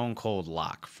a stone cold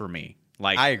lock for me.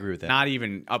 I agree with that. Not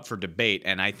even up for debate,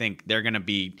 and I think they're going to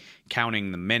be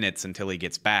counting the minutes until he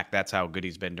gets back. That's how good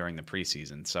he's been during the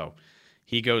preseason. So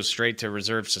he goes straight to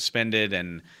reserve suspended,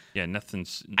 and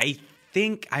nothing's. I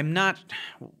think I'm not.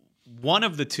 One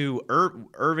of the two,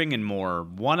 Irving and Moore,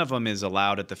 one of them is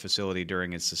allowed at the facility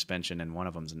during his suspension, and one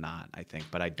of them's not, I think.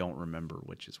 But I don't remember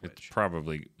which is which. It's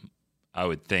probably, I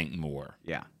would think, Moore.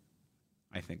 Yeah,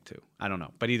 I think too. I don't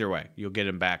know. But either way, you'll get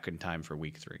him back in time for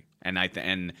week 3.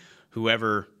 And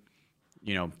whoever,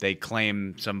 they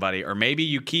claim somebody, or maybe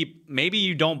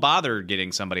you don't bother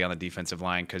getting somebody on the defensive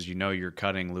line because you're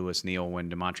cutting Lewis Neal when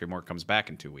Demontre Moore comes back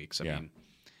in 2 weeks. I mean,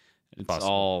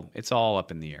 it's all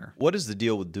up in the air. What is the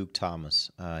deal with Duke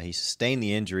Thomas? He sustained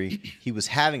the injury. He was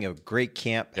having a great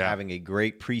camp, having a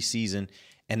great preseason,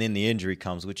 and then the injury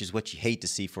comes, which is what you hate to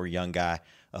see for a young guy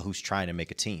who's trying to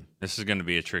make a team. This is going to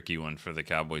be a tricky one for the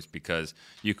Cowboys because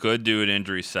you could do an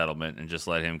injury settlement and just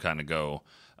let him kind of go.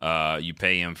 You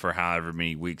pay him for however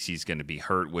many weeks he's going to be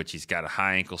hurt, which he's got a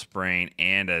high ankle sprain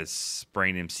and a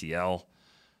sprained MCL.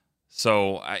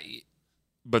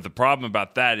 But the problem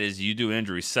about that is you do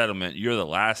injury settlement, you're the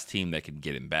last team that can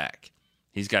get him back.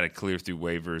 He's got to clear through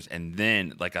waivers, and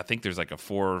then I think there's a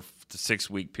 4 to 6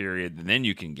 week period, and then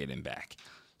you can get him back.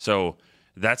 So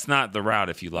that's not the route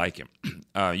if you like him.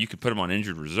 You could put him on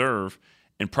injured reserve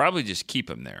and probably just keep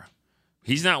him there.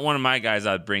 He's not one of my guys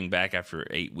I'd bring back after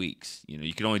 8 weeks.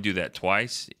 You can only do that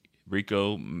twice.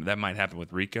 Rico, that might happen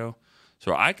with Rico.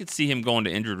 So I could see him going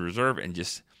to injured reserve and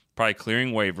just probably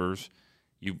clearing waivers,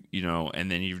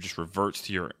 and then he just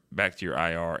reverts back to your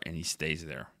IR and he stays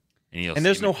there. And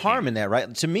there's no harm in that,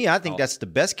 right? To me, I think that's the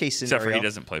best case scenario. Except for he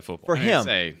doesn't play football. For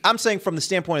him. I'm saying from the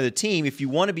standpoint of the team, if you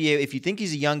think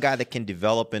he's a young guy that can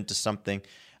develop into something,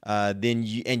 then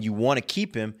you want to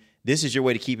keep him, this is your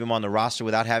way to keep him on the roster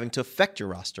without having to affect your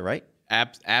roster, right?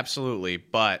 Absolutely.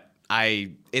 But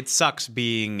it sucks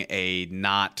being a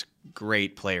not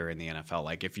great player in the NFL.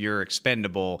 Like if you're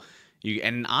expendable,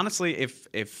 and honestly, if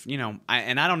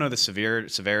I don't know the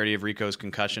severity of Rico's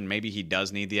concussion, maybe he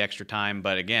does need the extra time.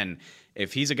 But again,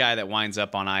 if he's a guy that winds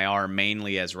up on IR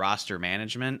mainly as roster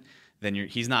management, then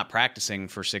he's not practicing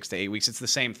for 6 to 8 weeks. It's the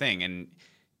same thing, and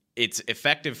it's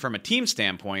effective from a team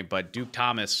standpoint. But Duke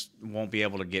Thomas won't be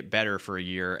able to get better for a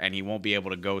year, and he won't be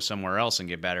able to go somewhere else and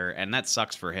get better, and that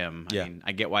sucks for him. Yeah. I mean,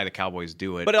 I get why the Cowboys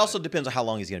do it, but it also depends on how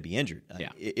long he's going to be injured. Yeah.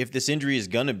 If this injury is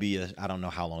going to be, I don't know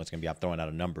how long it's going to be. I'm throwing out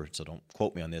a number, so don't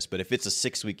quote me on this. But if it's a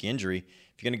 6-week injury,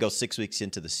 if you're going to go 6 weeks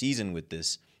into the season with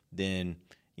this, then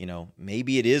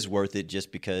maybe it is worth it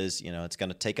just because it's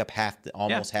going to take up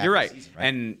almost half. You're right, the season, right?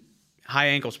 And high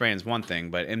ankle sprain is one thing,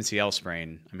 but MCL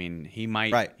sprain, I mean, he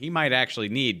might actually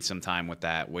need some time with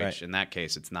that, which in that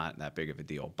case, it's not that big of a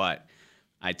deal. But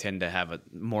I tend to have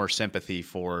more sympathy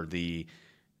for the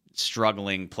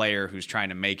struggling player who's trying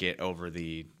to make it over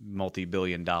the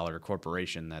multi-billion-dollar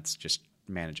corporation that's just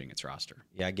managing its roster.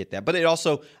 Yeah, I get that. But it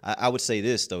also, I would say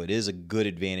this, though, it is a good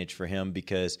advantage for him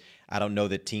because I don't know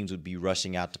that teams would be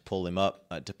rushing out to pull him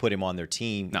up, to put him on their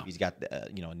team. No. If he's got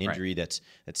an injury that's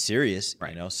serious.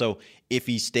 Right. So if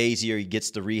he stays here, he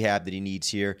gets the rehab that he needs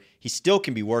here, he still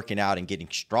can be working out and getting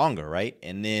stronger, right?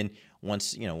 And then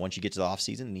once you get to the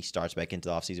offseason and he starts back into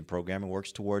the offseason program and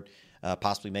works toward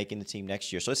possibly making the team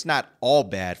next year. So it's not all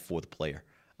bad for the player.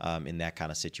 In that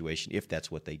kind of situation, if that's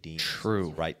what they deem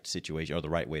the right situation or the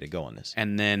right way to go on this.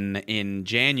 And then in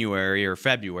January or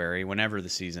February, whenever the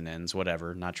season ends,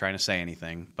 whatever, not trying to say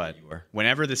anything, but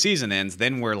whenever the season ends,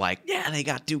 then we're like, yeah, they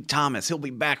got Duke Thomas. He'll be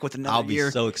back with another year. I'll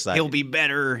be so excited. He'll be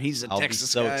better. He's a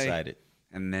Texas guy. I'll be so excited.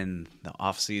 And then the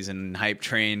offseason hype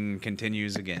train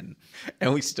continues again.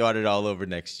 And we start it all over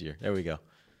next year. There we go.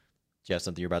 Do you have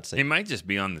something you're about to say? He might just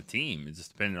be on the team. It's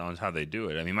just depending on how they do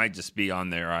it. I mean, he might just be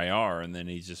on their IR, and then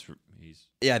he's.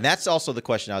 Yeah, and that's also the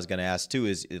question I was going to ask too.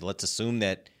 Is let's assume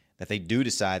that they do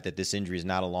decide that this injury is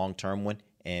not a long-term one,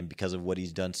 and because of what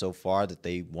he's done so far, that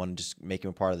they want to just make him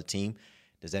a part of the team.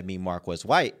 Does that mean Marquez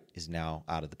White is now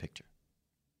out of the picture?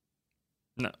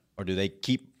 No. Or do they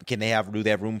keep? Do they have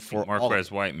room for Marquez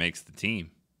White makes the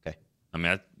team? Okay. I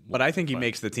mean, but I think he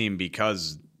makes the team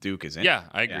because Duke is in. Yeah,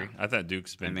 I agree. I thought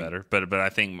Duke's been better, but I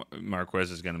think Marquez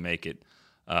is going to make it.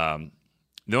 The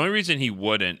only reason he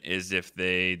wouldn't is if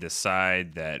they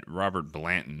decide that Robert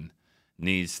Blanton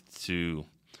needs to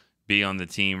be on the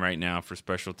team right now for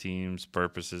special teams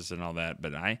purposes and all that.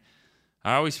 But I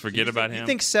always forget about him. You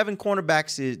think 7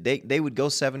 cornerbacks they would go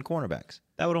 7 cornerbacks?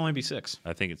 That would only be 6.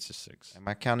 I think it's just 6. Am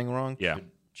I counting wrong? Yeah,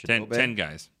 10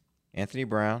 guys. Anthony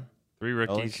Brown, 3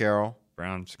 rookies. Owen Carroll,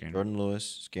 Brown, Scandrick. Jordan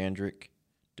Lewis, Scandrick,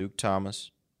 Duke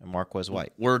Thomas, and Marquez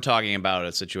White. We're talking about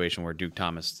a situation where Duke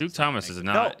Thomas is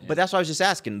not. No, but that's what I was just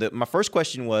asking. My first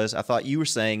question was, I thought you were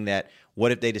saying that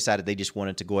what if they decided they just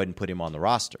wanted to go ahead and put him on the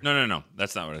roster? No.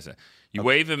 That's not what I said. You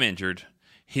waive him injured.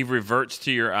 He reverts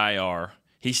to your IR.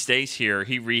 He stays here.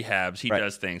 He rehabs. He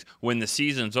does things. When the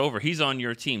season's over, he's on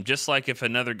your team. Just like if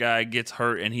another guy gets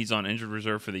hurt and he's on injured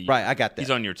reserve for the year. Right, I got that.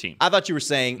 He's on your team. I thought you were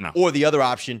saying, or the other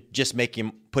option, just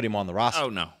put him on the roster. Oh,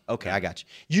 no. Okay, I got you.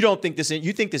 You don't think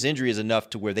you think this injury is enough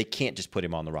to where they can't just put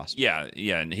him on the roster? Yeah,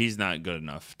 and he's not good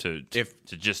enough to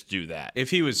just do that.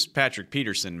 If he was Patrick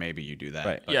Peterson, maybe you do that.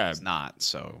 Right. But he's not.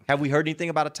 So have we heard anything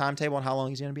about a timetable on how long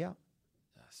he's going to be out?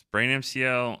 Sprained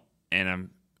MCL,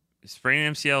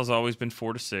 sprained MCL has always been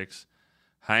 4 to 6.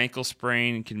 High ankle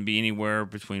sprain can be anywhere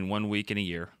between 1 week and a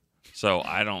year. So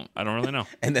I don't really know.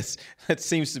 And that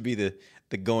seems to be the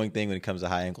going thing when it comes to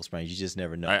high ankle sprains. You just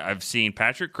never know. I've seen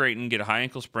Patrick Creighton get a high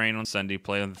ankle sprain on Sunday,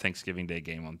 play on the Thanksgiving Day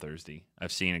game on Thursday.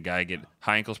 I've seen a guy get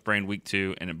high ankle sprain week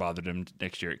 2, and it bothered him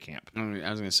next year at camp. I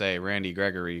was going to say, Randy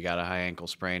Gregory got a high ankle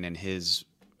sprain in his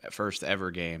first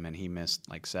ever game, and he missed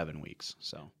like 7 weeks.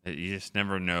 So you just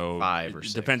never know. 5 or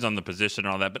 6. It depends on the position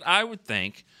and all that. But I would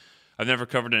think, I've never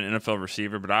covered an NFL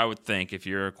receiver, but I would think if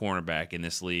you're a cornerback in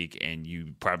this league, and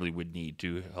you probably would need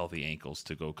 2 healthy ankles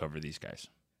to go cover these guys.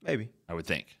 Maybe. I would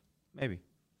think. Maybe.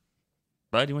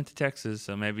 But he went to Texas,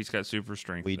 so maybe he's got super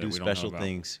strength. We do special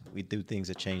things. We do things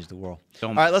that change the world.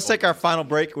 All right, let's take our final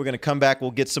break. We're going to come back.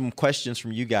 We'll get some questions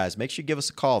from you guys. Make sure you give us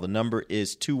a call. The number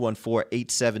is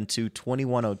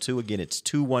 214-872-2102. Again, it's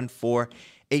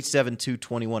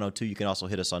 872-2102. You can also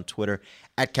hit us on Twitter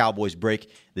at Cowboys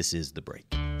Break. This is The Break.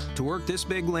 To work this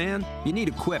big land, you need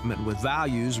equipment with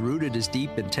values rooted as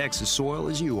deep in Texas soil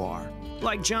as you are.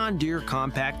 Like John Deere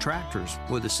compact tractors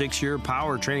with a 6-year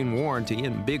powertrain warranty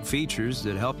and big features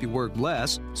that help you work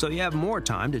less so you have more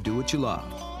time to do what you love.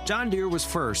 John Deere was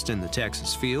first in the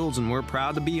Texas fields, and we're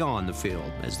proud to be on the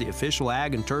field as the official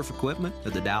ag and turf equipment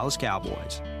of the Dallas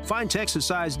Cowboys. Find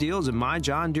Texas-sized deals at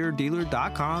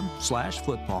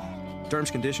myjohndeeredealer.com/football. Terms,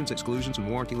 conditions, exclusions, and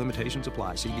warranty limitations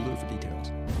apply. See dealer for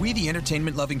details. We, the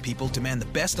entertainment-loving people, demand the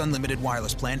best unlimited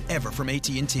wireless plan ever from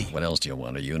AT&T. What else do you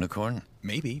want, a unicorn?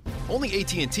 Maybe. Only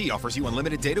AT&T offers you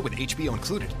unlimited data with HBO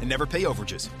included and never pay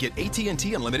overages. Get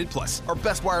AT&T Unlimited Plus, our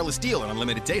best wireless deal on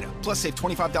unlimited data. Plus, save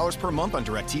 $25 per month on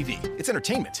DirecTV. It's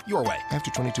entertainment your way.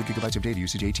 After 22 gigabytes of data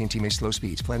usage, AT&T may slow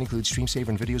speeds. Plan includes stream saver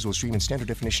and videos will stream in standard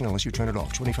definition unless you turn it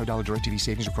off. $25 DirecTV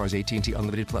savings requires AT&T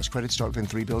Unlimited Plus. Credits start within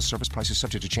 3 bills. Service prices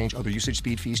subject to change. Other usage,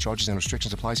 speed, fees, charges, and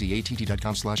restrictions apply. See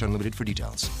att.com/unlimited for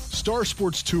details. Star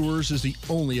Sports Tours is the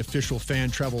only official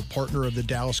fan travel partner of the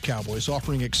Dallas Cowboys,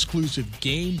 offering exclusive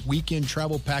game weekend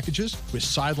travel packages with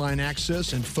sideline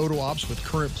access and photo ops with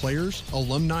current players,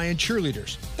 alumni, and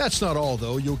cheerleaders. That's not all,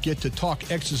 though. You'll get to talk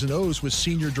X's and O's with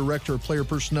Senior Director of Player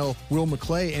Personnel Will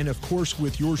McClay, and of course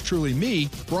with yours truly, me,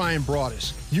 Brian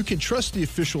Broaddus. You can trust the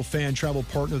official fan travel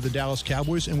partner of the Dallas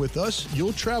Cowboys, and with us,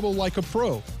 you'll travel like a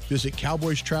pro. Visit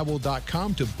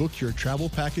cowboystravel.com to book your travel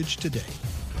package today.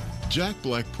 Jack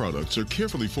Black products are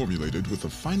carefully formulated with the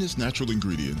finest natural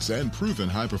ingredients and proven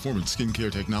high-performance skincare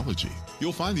technology.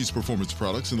 You'll find these performance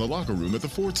products in the locker room at the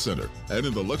Ford Center and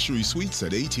in the luxury suites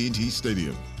at AT&T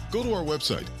Stadium. Go to our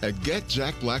website at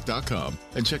getjackblack.com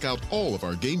and check out all of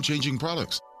our game-changing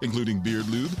products, including Beard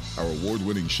Lube, our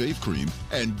award-winning shave cream,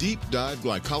 and Deep Dive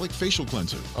Glycolic Facial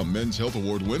Cleanser, a Men's Health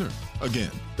Award winner.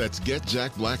 Again, that's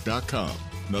getjackblack.com.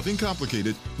 Nothing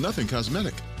complicated, nothing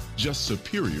cosmetic, just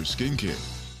superior skincare.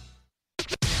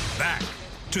 Back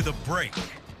to The Break.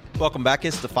 Welcome back.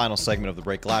 It's the final segment of The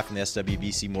Break, live from the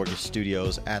SWBC Mortgage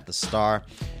Studios at the Star.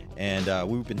 And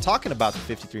we've been talking about the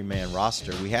 53-man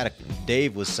roster.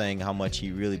 Dave was saying how much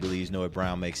he really believes Noah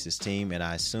Brown makes this team, and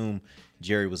I assume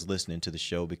Jerry was listening to the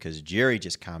show because Jerry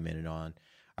just commented on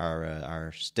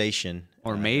our station,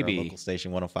 or maybe our local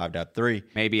station 105.3.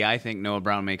 Maybe I think Noah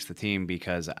Brown makes the team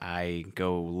because I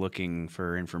go looking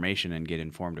for information and get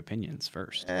informed opinions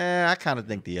first. I kind of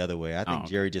think the other way. I think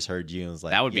Jerry just heard you and was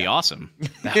like, that would be awesome.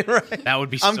 That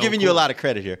would be so I'm giving cool. you a lot of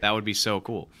credit here. That would be so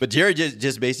cool. But Jerry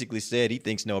just basically said he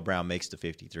thinks Noah Brown makes the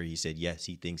 53. He said, yes,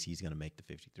 he thinks he's going to make the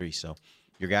 53. So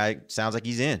your guy sounds like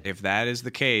he's in. If that is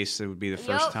the case, it would be the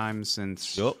first time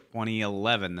since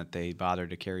 2011 that they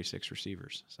bothered to carry 6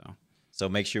 receivers. So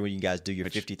make sure when you guys do your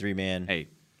 53-man. Hey,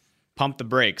 pump the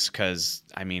brakes because,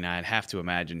 I'd have to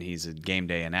imagine he's a game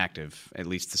day inactive, at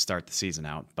least to start the season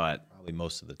out. But probably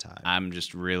most of the time. I'm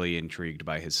just really intrigued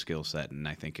by his skill set, and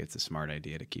I think it's a smart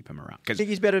idea to keep him around. You think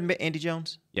he's better than Andy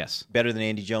Jones? Yes. Better than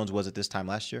Andy Jones was at this time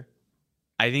last year?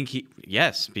 I think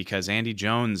yes, because Andy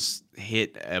Jones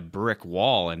hit a brick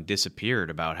wall and disappeared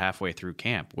about halfway through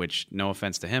camp, which, no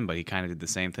offense to him, but he kind of did the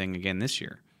same thing again this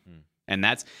year. And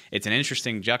it's an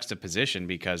interesting juxtaposition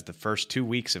because the first 2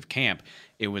 weeks of camp,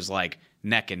 it was like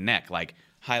neck and neck, like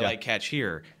highlight catch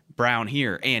here, Brown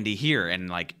here, Andy here.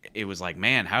 And it was like,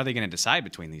 man, how are they going to decide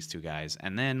between these two guys?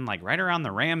 And then right around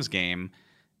the Rams game,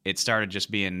 it started just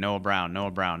being Noah Brown,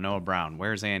 Noah Brown, Noah Brown.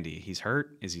 Where's Andy? He's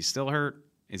hurt. Is he still hurt?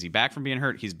 Is he back from being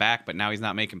hurt? He's back, but now he's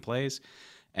not making plays.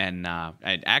 And I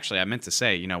meant to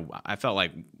say, I felt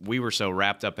like we were so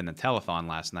wrapped up in the telethon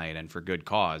last night, and for good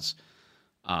cause.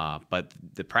 But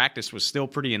the practice was still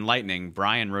pretty enlightening.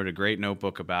 Brian wrote a great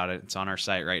notebook about it. It's on our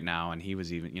site right now. And he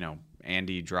was even,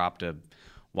 Andy dropped a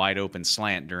wide open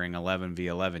slant during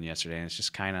 11v11 yesterday. And it's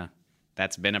just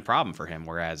that's been a problem for him.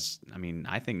 Whereas,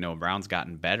 I think Noah Brown's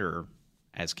gotten better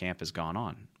as camp has gone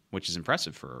on, which is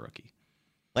impressive for a rookie.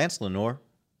 Lance Lenoir.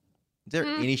 Is there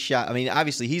any shot?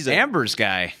 Obviously he's a Amber's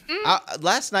guy.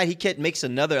 Last night he makes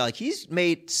another. He's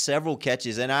made several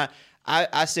catches, and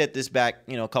I said this back,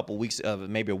 a couple weeks,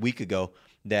 maybe a week ago,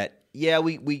 that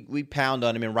we pound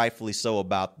on him, and rightfully so,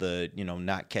 about the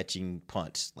not catching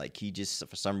punts. He just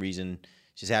for some reason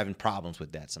just having problems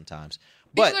with that sometimes.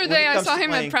 But the other day I saw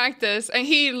him at practice, and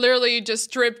he literally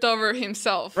just tripped over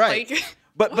himself. Right.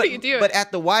 What are you doing? But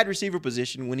at the wide receiver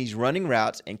position, when he's running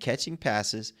routes and catching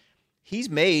passes, he's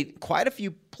made quite a few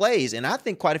plays, and I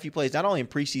think quite a few plays, not only in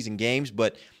preseason games,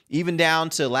 but even down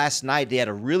to last night. They had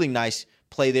a really nice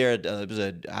play there. It was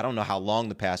I don't know how long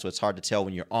the pass was. It's hard to tell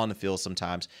when you're on the field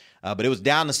sometimes. But it was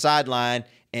down the sideline,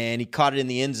 and he caught it in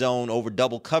the end zone over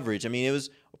double coverage. It was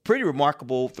pretty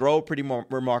remarkable throw, pretty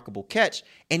remarkable catch.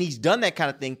 And he's done that kind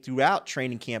of thing throughout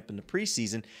training camp in the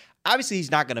preseason. Obviously,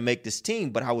 he's not going to make this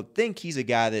team, but I would think he's a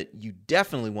guy that you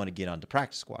definitely want to get on the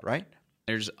practice squad, right?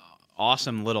 There's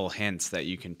awesome little hints that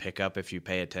you can pick up if you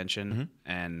pay attention. Mm-hmm.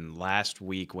 And last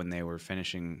week when they were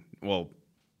finishing,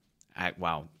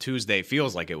 Tuesday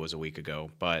feels like it was a week ago,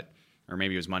 or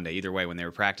maybe it was Monday. Either way, when they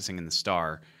were practicing in the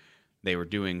Star, they were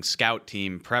doing scout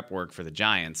team prep work for the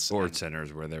Giants. Ford Center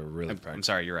is where they were really practicing. I'm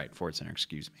sorry, you're right. Ford Center,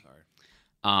 excuse me.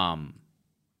 Sorry.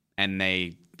 And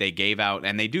they gave out,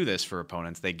 and they do this for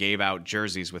opponents, they gave out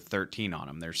jerseys with 13 on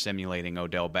them. They're simulating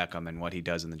Odell Beckham and what he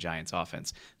does in the Giants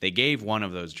offense. They gave one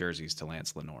of those jerseys to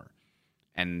Lance Lenoir.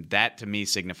 And that, to me,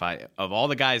 signifies, of all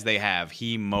the guys they have,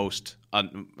 he most,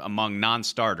 among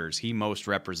non-starters, he most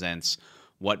represents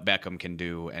what Beckham can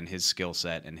do and his skill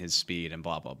set and his speed and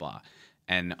blah, blah, blah.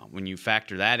 And when you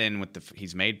factor that in with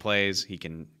he's made plays, he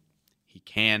can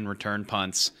return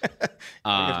punts. You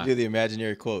have to do the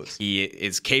imaginary quotes. He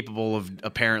is capable of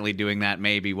apparently doing that,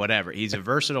 maybe, whatever. He's a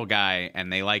versatile guy,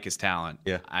 and they like his talent.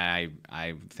 Yeah. I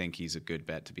think he's a good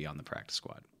bet to be on the practice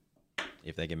squad.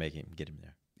 If they can get him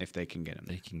there. If they can get him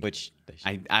there. Which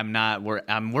I'm not worried.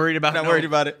 I'm worried about not worried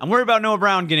about it. I'm worried about Noah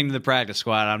Brown getting to the practice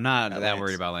squad. I'm not that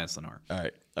worried about Lance Lenoir. All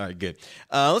right, good.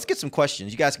 Let's get some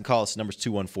questions. You guys can call us. The number's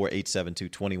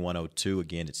 214-872-2102.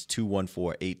 Again, it's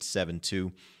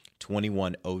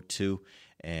 214-872-2102.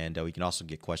 And we can also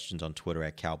get questions on Twitter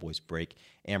at Cowboys Break.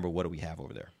 Amber, what do we have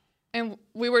over there? And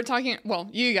we were talking,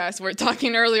 you guys were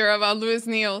talking earlier about Louis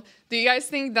Neal. Do you guys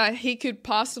think that he could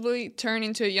possibly turn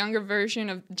into a younger version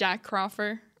of Jack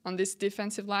Crawford on this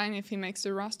defensive line if he makes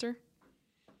the roster?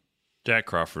 Jack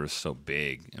Crawford is so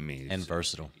big. And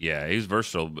versatile. Yeah, he's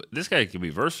versatile. But this guy can be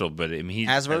versatile, but he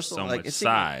has so much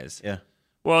size. Yeah.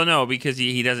 Well, no, because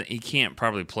he can't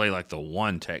probably play like the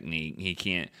one technique. He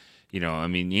can't.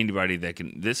 Anybody that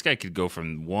can. This guy could go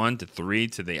from 1 to 3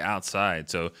 to the outside.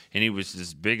 So, and he was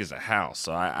as big as a house.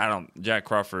 So I don't. Jack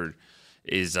Crawford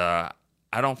is. I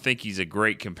don't think he's a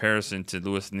great comparison to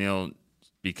Louis Neal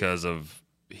because of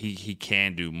he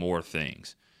can do more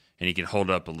things and he can hold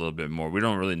up a little bit more. We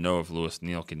don't really know if Louis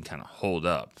Neal can kind of hold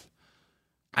up.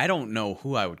 I don't know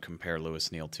who I would compare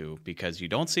Louis Neal to because you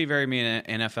don't see very many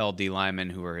NFL D linemen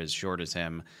who are as short as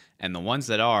him, and the ones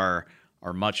that are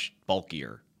much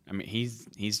bulkier. I mean, he's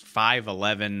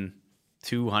 5'11",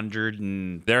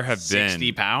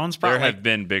 260 pounds. Probably. There have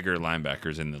been bigger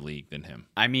linebackers in the league than him.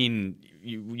 I mean,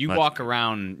 you walk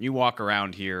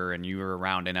around here and you're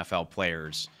around NFL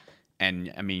players,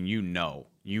 and I mean, you're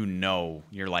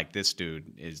like, this dude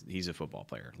he's a football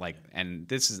player. Like, and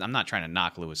I'm not trying to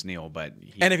knock Louis Neal, but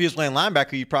and if he was playing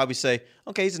linebacker, you'd probably say,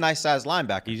 okay, he's a nice sized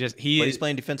linebacker. But he's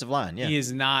playing defensive line. Yeah, he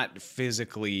is not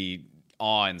physically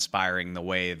awe-inspiring the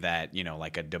way that,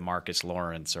 like a DeMarcus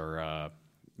Lawrence or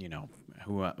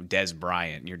Dez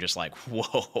Bryant. You're just like,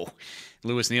 whoa.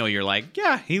 Louis Neal, you're like,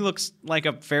 yeah, he looks like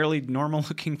a fairly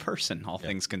normal-looking person, all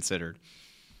things considered.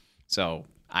 So,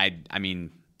 I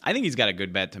think he's got a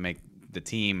good bet to make the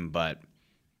team, but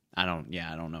I don't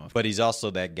know. But he's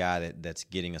also that guy that's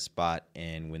getting a spot,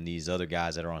 and when these other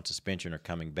guys that are on suspension are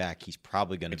coming back, he's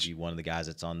probably going to be one of the guys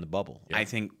that's on the bubble. Yeah. I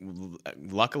think,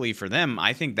 luckily for them,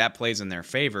 I think that plays in their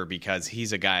favor because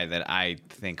he's a guy that I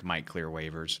think might clear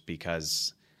waivers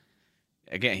because,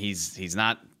 again, he's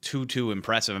not too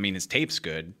impressive. I mean, his tape's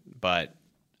good, but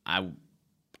I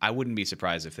wouldn't be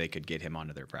surprised if they could get him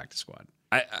onto their practice squad.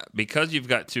 Because you've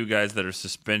got two guys that are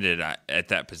suspended at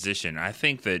that position, I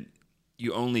think that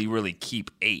you only really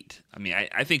keep 8. I mean,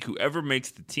 I think whoever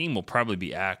makes the team will probably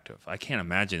be active. I can't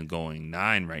imagine going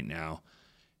 9 right now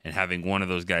and having one of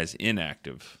those guys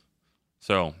inactive.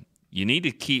 So you need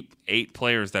to keep 8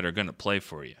 players that are going to play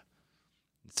for you.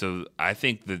 So I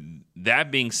think that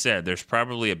being said, there's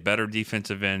probably a better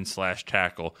defensive end /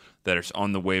 tackle that is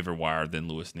on the waiver wire than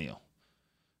Louis Neal.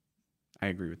 I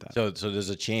agree with that. So there's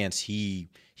a chance he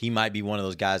might be one of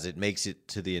those guys that makes it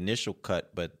to the initial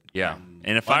cut, but yeah.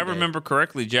 And if I remember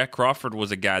correctly, Jack Crawford was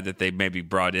a guy that they maybe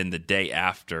brought in the day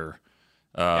after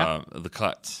the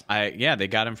cuts. They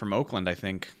got him from Oakland, I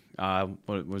think.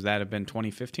 Was that have been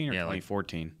 2015 or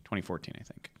 2014? 2014, I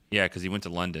think. Yeah, because he went to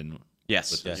London.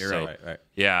 Yes, you're right.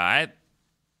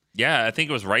 Yeah, I think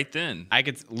it was right then. I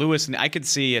could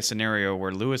see a scenario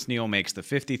where Louis Neal makes the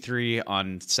 53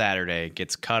 on Saturday,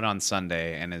 gets cut on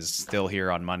Sunday, and is still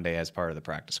here on Monday as part of the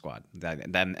practice squad.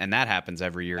 That happens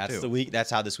every year too. That's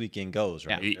how this weekend goes,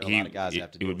 right? Yeah. A lot of guys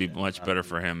have to. It would be much better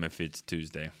for him if it's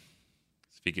Tuesday.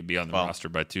 If he could be on the roster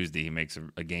by Tuesday, he makes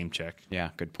a game check.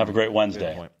 Yeah, good point. Have a great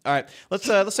Wednesday. All right, let's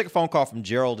take a phone call from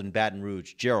Gerald in Baton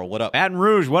Rouge. Gerald, what up? Baton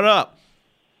Rouge, what up?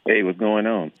 Hey, what's going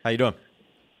on? How you doing?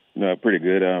 No, pretty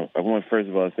good. I want first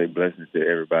of all to say blessings to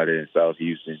everybody in South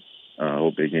Houston.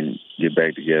 Hope they can get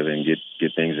back together and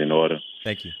get things in order.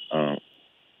 Thank you.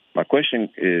 My question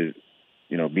is,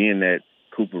 being that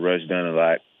Cooper Rush done a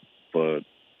lot for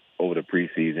over the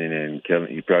preseason, and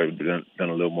he probably done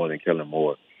a little more than Kellen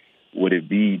Moore, would it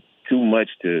be too much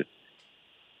to,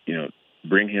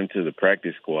 bring him to the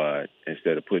practice squad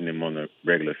instead of putting him on the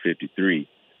regular 53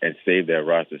 and save that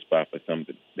roster spot for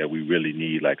something that we really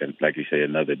need, like you say,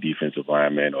 another defensive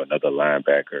lineman or another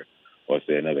linebacker or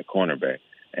say another cornerback?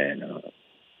 And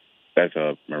that's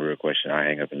my real question. I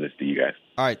hang up and listen to you guys.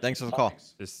 All right, thanks for the call.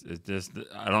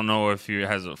 I don't know if he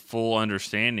has a full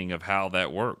understanding of how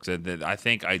that works. I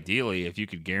think ideally, if you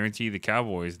could guarantee the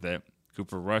Cowboys that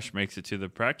Cooper Rush makes it to the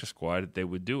practice squad, they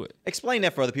would do it. Explain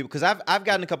that for other people, because I've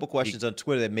gotten a couple questions on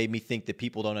Twitter that made me think that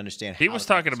people don't understand. He was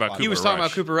talking about Cooper Rush. He was talking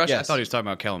about Cooper Rush. Yes. I thought he was talking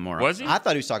about Kellen Moore. Was he? I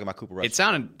thought he was talking about Cooper Rush. It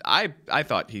sounded. I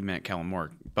thought he meant Kellen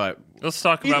Moore, but let's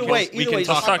talk about both. Let's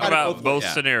talk about both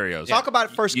scenarios. Talk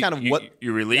about first kind of what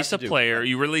you release a player.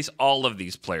 You release all of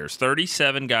these players.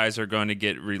 37 guys are going to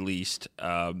get released,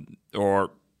 or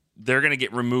they're going to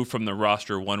get removed from the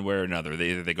roster one way or another.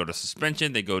 They go to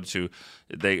suspension, they go to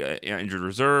injured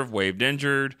reserve, waived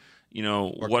injured,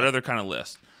 what other kind of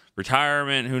list?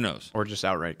 Retirement, who knows? Or just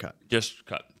outright cut. Just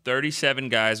cut. 37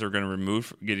 guys are going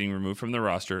to getting removed from the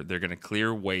roster. They're going to clear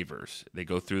waivers. They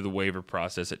go through the waiver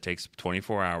process. It takes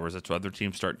 24 hours. That's why other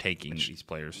teams start taking these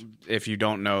players. If you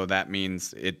don't know, that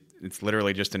means it's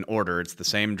literally just an order. It's the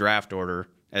same draft order.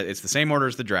 It's the same order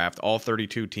as the draft, all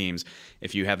 32 teams.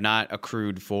 If you have not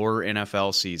accrued 4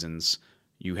 NFL seasons,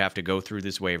 you have to go through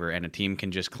this waiver, and a team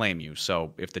can just claim you.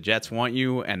 So if the Jets want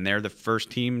you and they're the first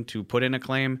team to put in a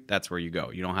claim, that's where you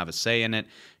go. You don't have a say in it.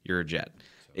 You're a Jet.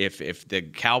 If the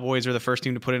Cowboys are the first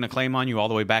team to put in a claim on you all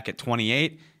the way back at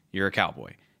 28, you're a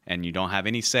Cowboy. And you don't have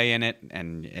any say in it,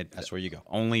 and that's where you go.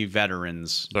 Only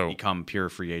veterans become pure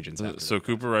free agents. So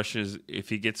Cooper Rush if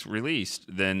he gets released,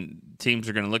 then teams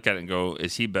are going to look at it and go,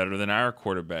 "Is he better than our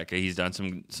quarterback? He's done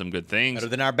some good things, better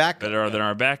than our backup, than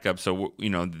our backup." So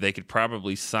they could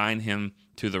probably sign him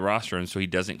to the roster, and so he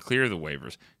doesn't clear the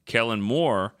waivers. Kellen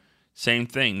Moore. Same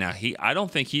thing. Now, I don't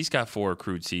think he's got 4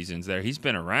 accrued seasons there. He's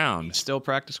been around. He's still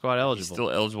practice squad eligible. He's still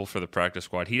eligible for the practice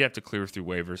squad. He'd have to clear through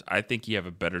waivers. I think you have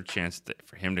a better chance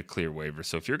for him to clear waivers.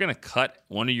 So if you're going to cut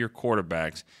one of your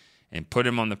quarterbacks and put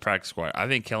him on the practice squad, I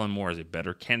think Kellen Moore is a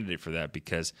better candidate for that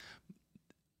because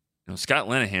Scott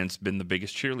Linehan's been the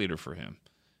biggest cheerleader for him.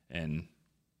 And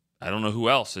I don't know who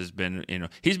else has been,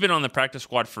 he's been on the practice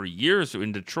squad for years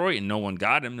in Detroit, and no one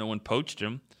got him. No one poached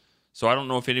him. So I don't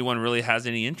know if anyone really has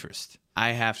any interest. I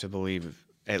have to believe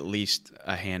at least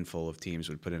a handful of teams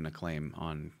would put in a claim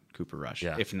on Cooper Rush.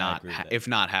 Yeah, if not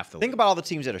half the league. Think about all the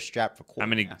teams that are strapped for quarterback. How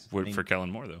many would for Kellen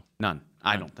Moore, though? None.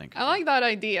 I don't think. I like that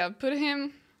idea. Put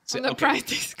him on the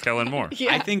practice. Kellen Moore.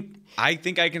 Yeah. I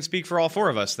think I can speak for all 4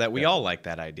 of us that we all like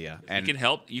that idea. And you can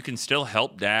help. You can still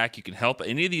help Dak. You can help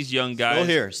any of these young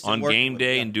guys still on game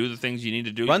day and do the things you need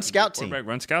to do. Run scout team.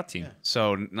 Run scout team. Yeah.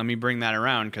 So let me bring that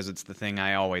around because it's the thing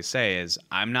I always say is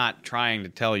I'm not trying to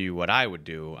tell you what I would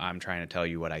do. I'm trying to tell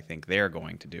you what I think they're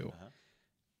going to do.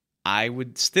 I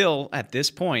would still, at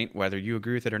this point, whether you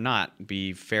agree with it or not,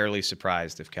 be fairly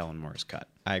surprised if Kellen Moore is cut.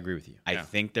 I agree with you. I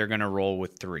think they're going to roll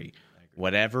with 3.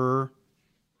 Whatever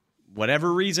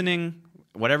reasoning,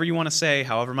 whatever you want to say,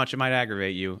 however much it might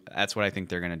aggravate you, that's what I think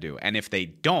they're going to do. And if they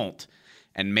don't,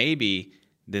 and maybe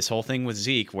this whole thing with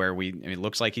Zeke where it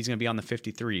looks like he's going to be on the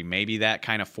 53, maybe that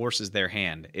kind of forces their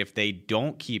hand. If they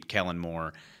don't keep Kellen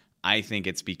Moore, I think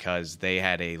it's because they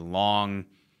had a long,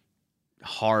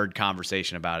 hard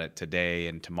conversation about it today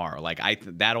and tomorrow.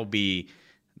 That'll be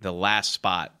the last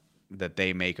spot that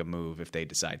they make a move if they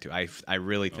decide to. I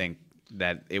really think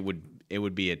that it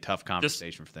would be a tough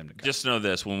conversation for them to cut. Just know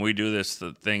this. When we do this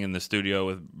thing in the studio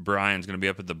with Brian's going to be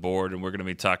up at the board and we're going to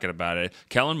be talking about it,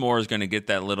 Kellen Moore is going to get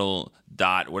that little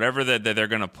dot, whatever that they're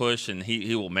going to push, and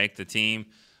he will make the team.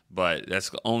 But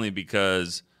that's only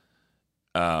because,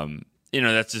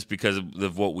 that's just because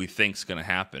of what we think is going to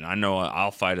happen. I know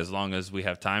I'll fight as long as we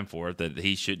have time for it that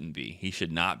he shouldn't be. He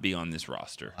should not be on this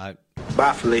roster.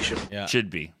 Bye, Felicia. Yeah. Should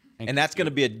be. And that's going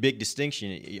to be a big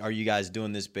distinction. Are you guys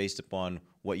doing this based upon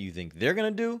what you think they're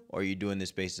going to do, or are you doing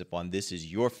this based upon this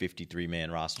is your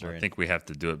 53-man roster? I think we have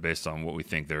to do it based on what we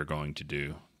think they're going to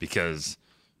do because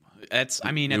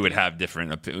we would have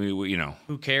different,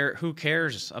 Who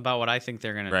cares about what I think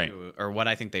they're going to do or what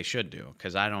I think they should do?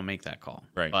 Because I don't make that call.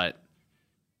 Right. But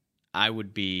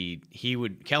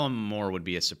Kellen Moore would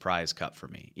be a surprise cut for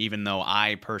me, even though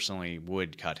I personally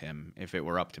would cut him if it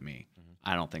were up to me.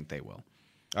 I don't think they will.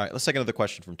 All right, let's take another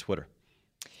question from Twitter.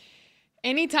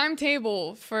 Any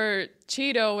timetable for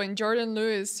Cheeto and Jordan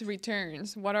Lewis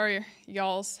returns? What are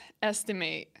y'all's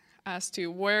estimate as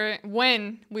to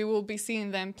when we will be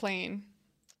seeing them playing?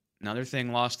 Another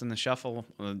thing lost in the shuffle,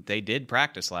 they did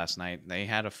practice last night. They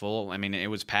had a full, it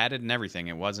was padded and everything.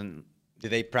 It wasn't.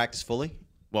 Did they practice fully?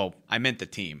 Well, I meant the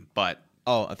team, but.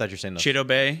 Oh, I thought you were saying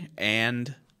Chidobe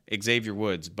and Xavier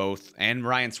Woods both, and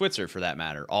Ryan Switzer for that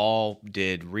matter, all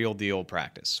did real deal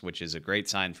practice, which is a great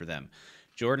sign for them.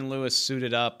 Jordan Lewis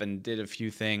suited up and did a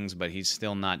few things, but he's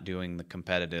still not doing the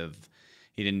competitive.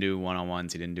 He didn't do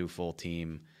one-on-ones. He didn't do full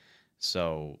team.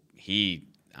 So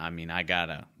I got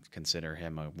to consider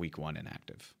him a week 1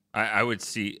 inactive. I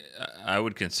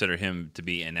would consider him to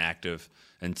be inactive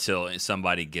until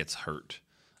somebody gets hurt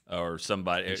or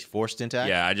somebody. He's forced into action?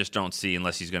 Yeah, I just don't see,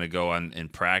 unless he's going to go on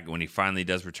and practice. When he finally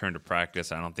does return to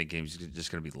practice, I don't think he's just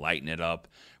going to be lighting it up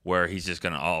where he's just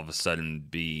going to all of a sudden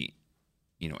be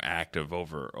active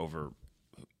over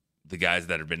the guys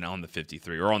that have been on the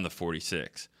 53 or on the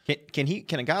 46. Can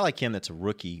a guy like him that's a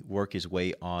rookie work his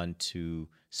way on to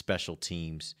special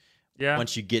teams? Yeah.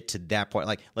 Once you get to that point,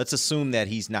 like let's assume that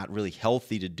he's not really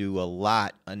healthy to do a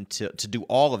lot to do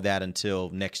all of that until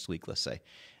next week, let's say.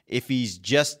 If he's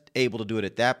just able to do it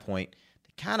at that point,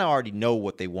 they kind of already know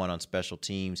what they want on special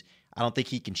teams. I don't think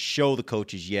he can show the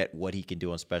coaches yet what he can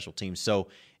do on special teams. So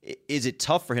is it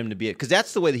tough for him to be – because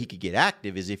that's the way that he could get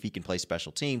active is if he can play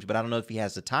special teams, but I don't know if he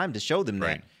has the time to show them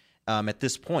that at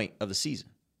this point of the season.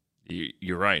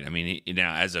 You're right.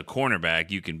 Now as a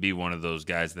cornerback, you can be one of those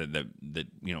guys that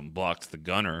blocks the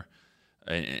gunner,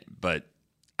 but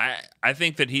I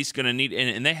think that he's going to need,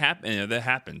 and they happen. That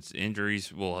happens.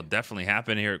 Injuries will definitely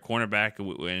happen here at cornerback,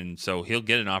 and so he'll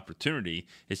get an opportunity.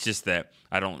 It's just that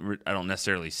I don't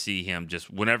necessarily see him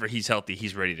just whenever he's healthy,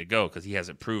 he's ready to go because he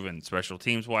hasn't proven special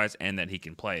teams wise and that he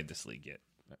can play in this league yet.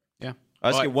 Yeah.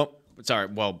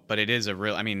 But it is a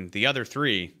real. The other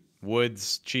three.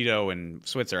 Woods, Cheeto, and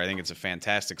Switzer, I think it's a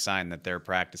fantastic sign that they're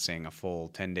practicing a full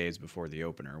 10 days before the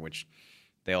opener, which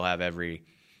they'll have every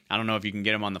 – I don't know if you can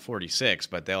get them on the 46,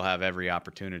 but they'll have every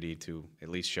opportunity to at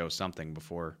least show something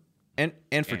before. And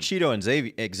for Cheeto and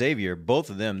Xavier,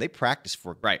 both of them, they practice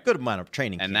for a good amount of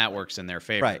training. And that works in their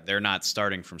favor. Right. They're not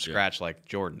starting from scratch like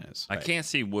Jordan is. I can't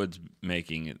see Woods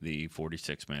making the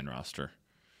 46-man roster.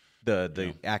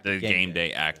 The game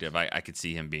day active. I could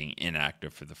see him being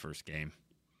inactive for the first game.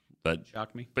 But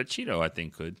shocked me. But Cheeto, I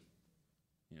think, could.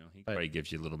 He probably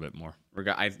gives you a little bit more.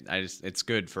 It's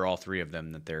good for all three of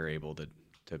them that they're able to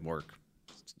work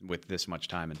with this much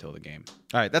time until the game.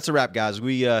 All right, that's a wrap, guys.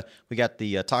 We got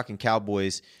the Talking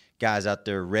Cowboys guys out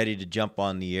there ready to jump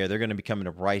on the air. They're going to be coming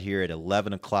up right here at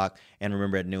 11 o'clock. And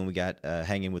remember, at noon, we got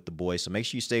Hanging with the Boys. So make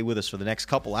sure you stay with us for the next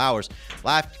couple hours.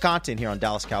 Live content here on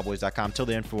DallasCowboys.com. Till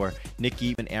then, for Nick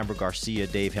Even, Amber Garcia,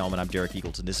 Dave Hellman, I'm Derek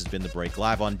Eagleton. This has been The Break,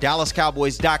 live on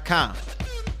DallasCowboys.com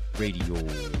radio.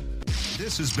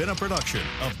 This has been a production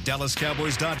of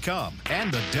DallasCowboys.com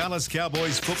and the Dallas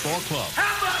Cowboys Football Club.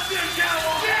 How about this,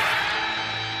 Cowboys?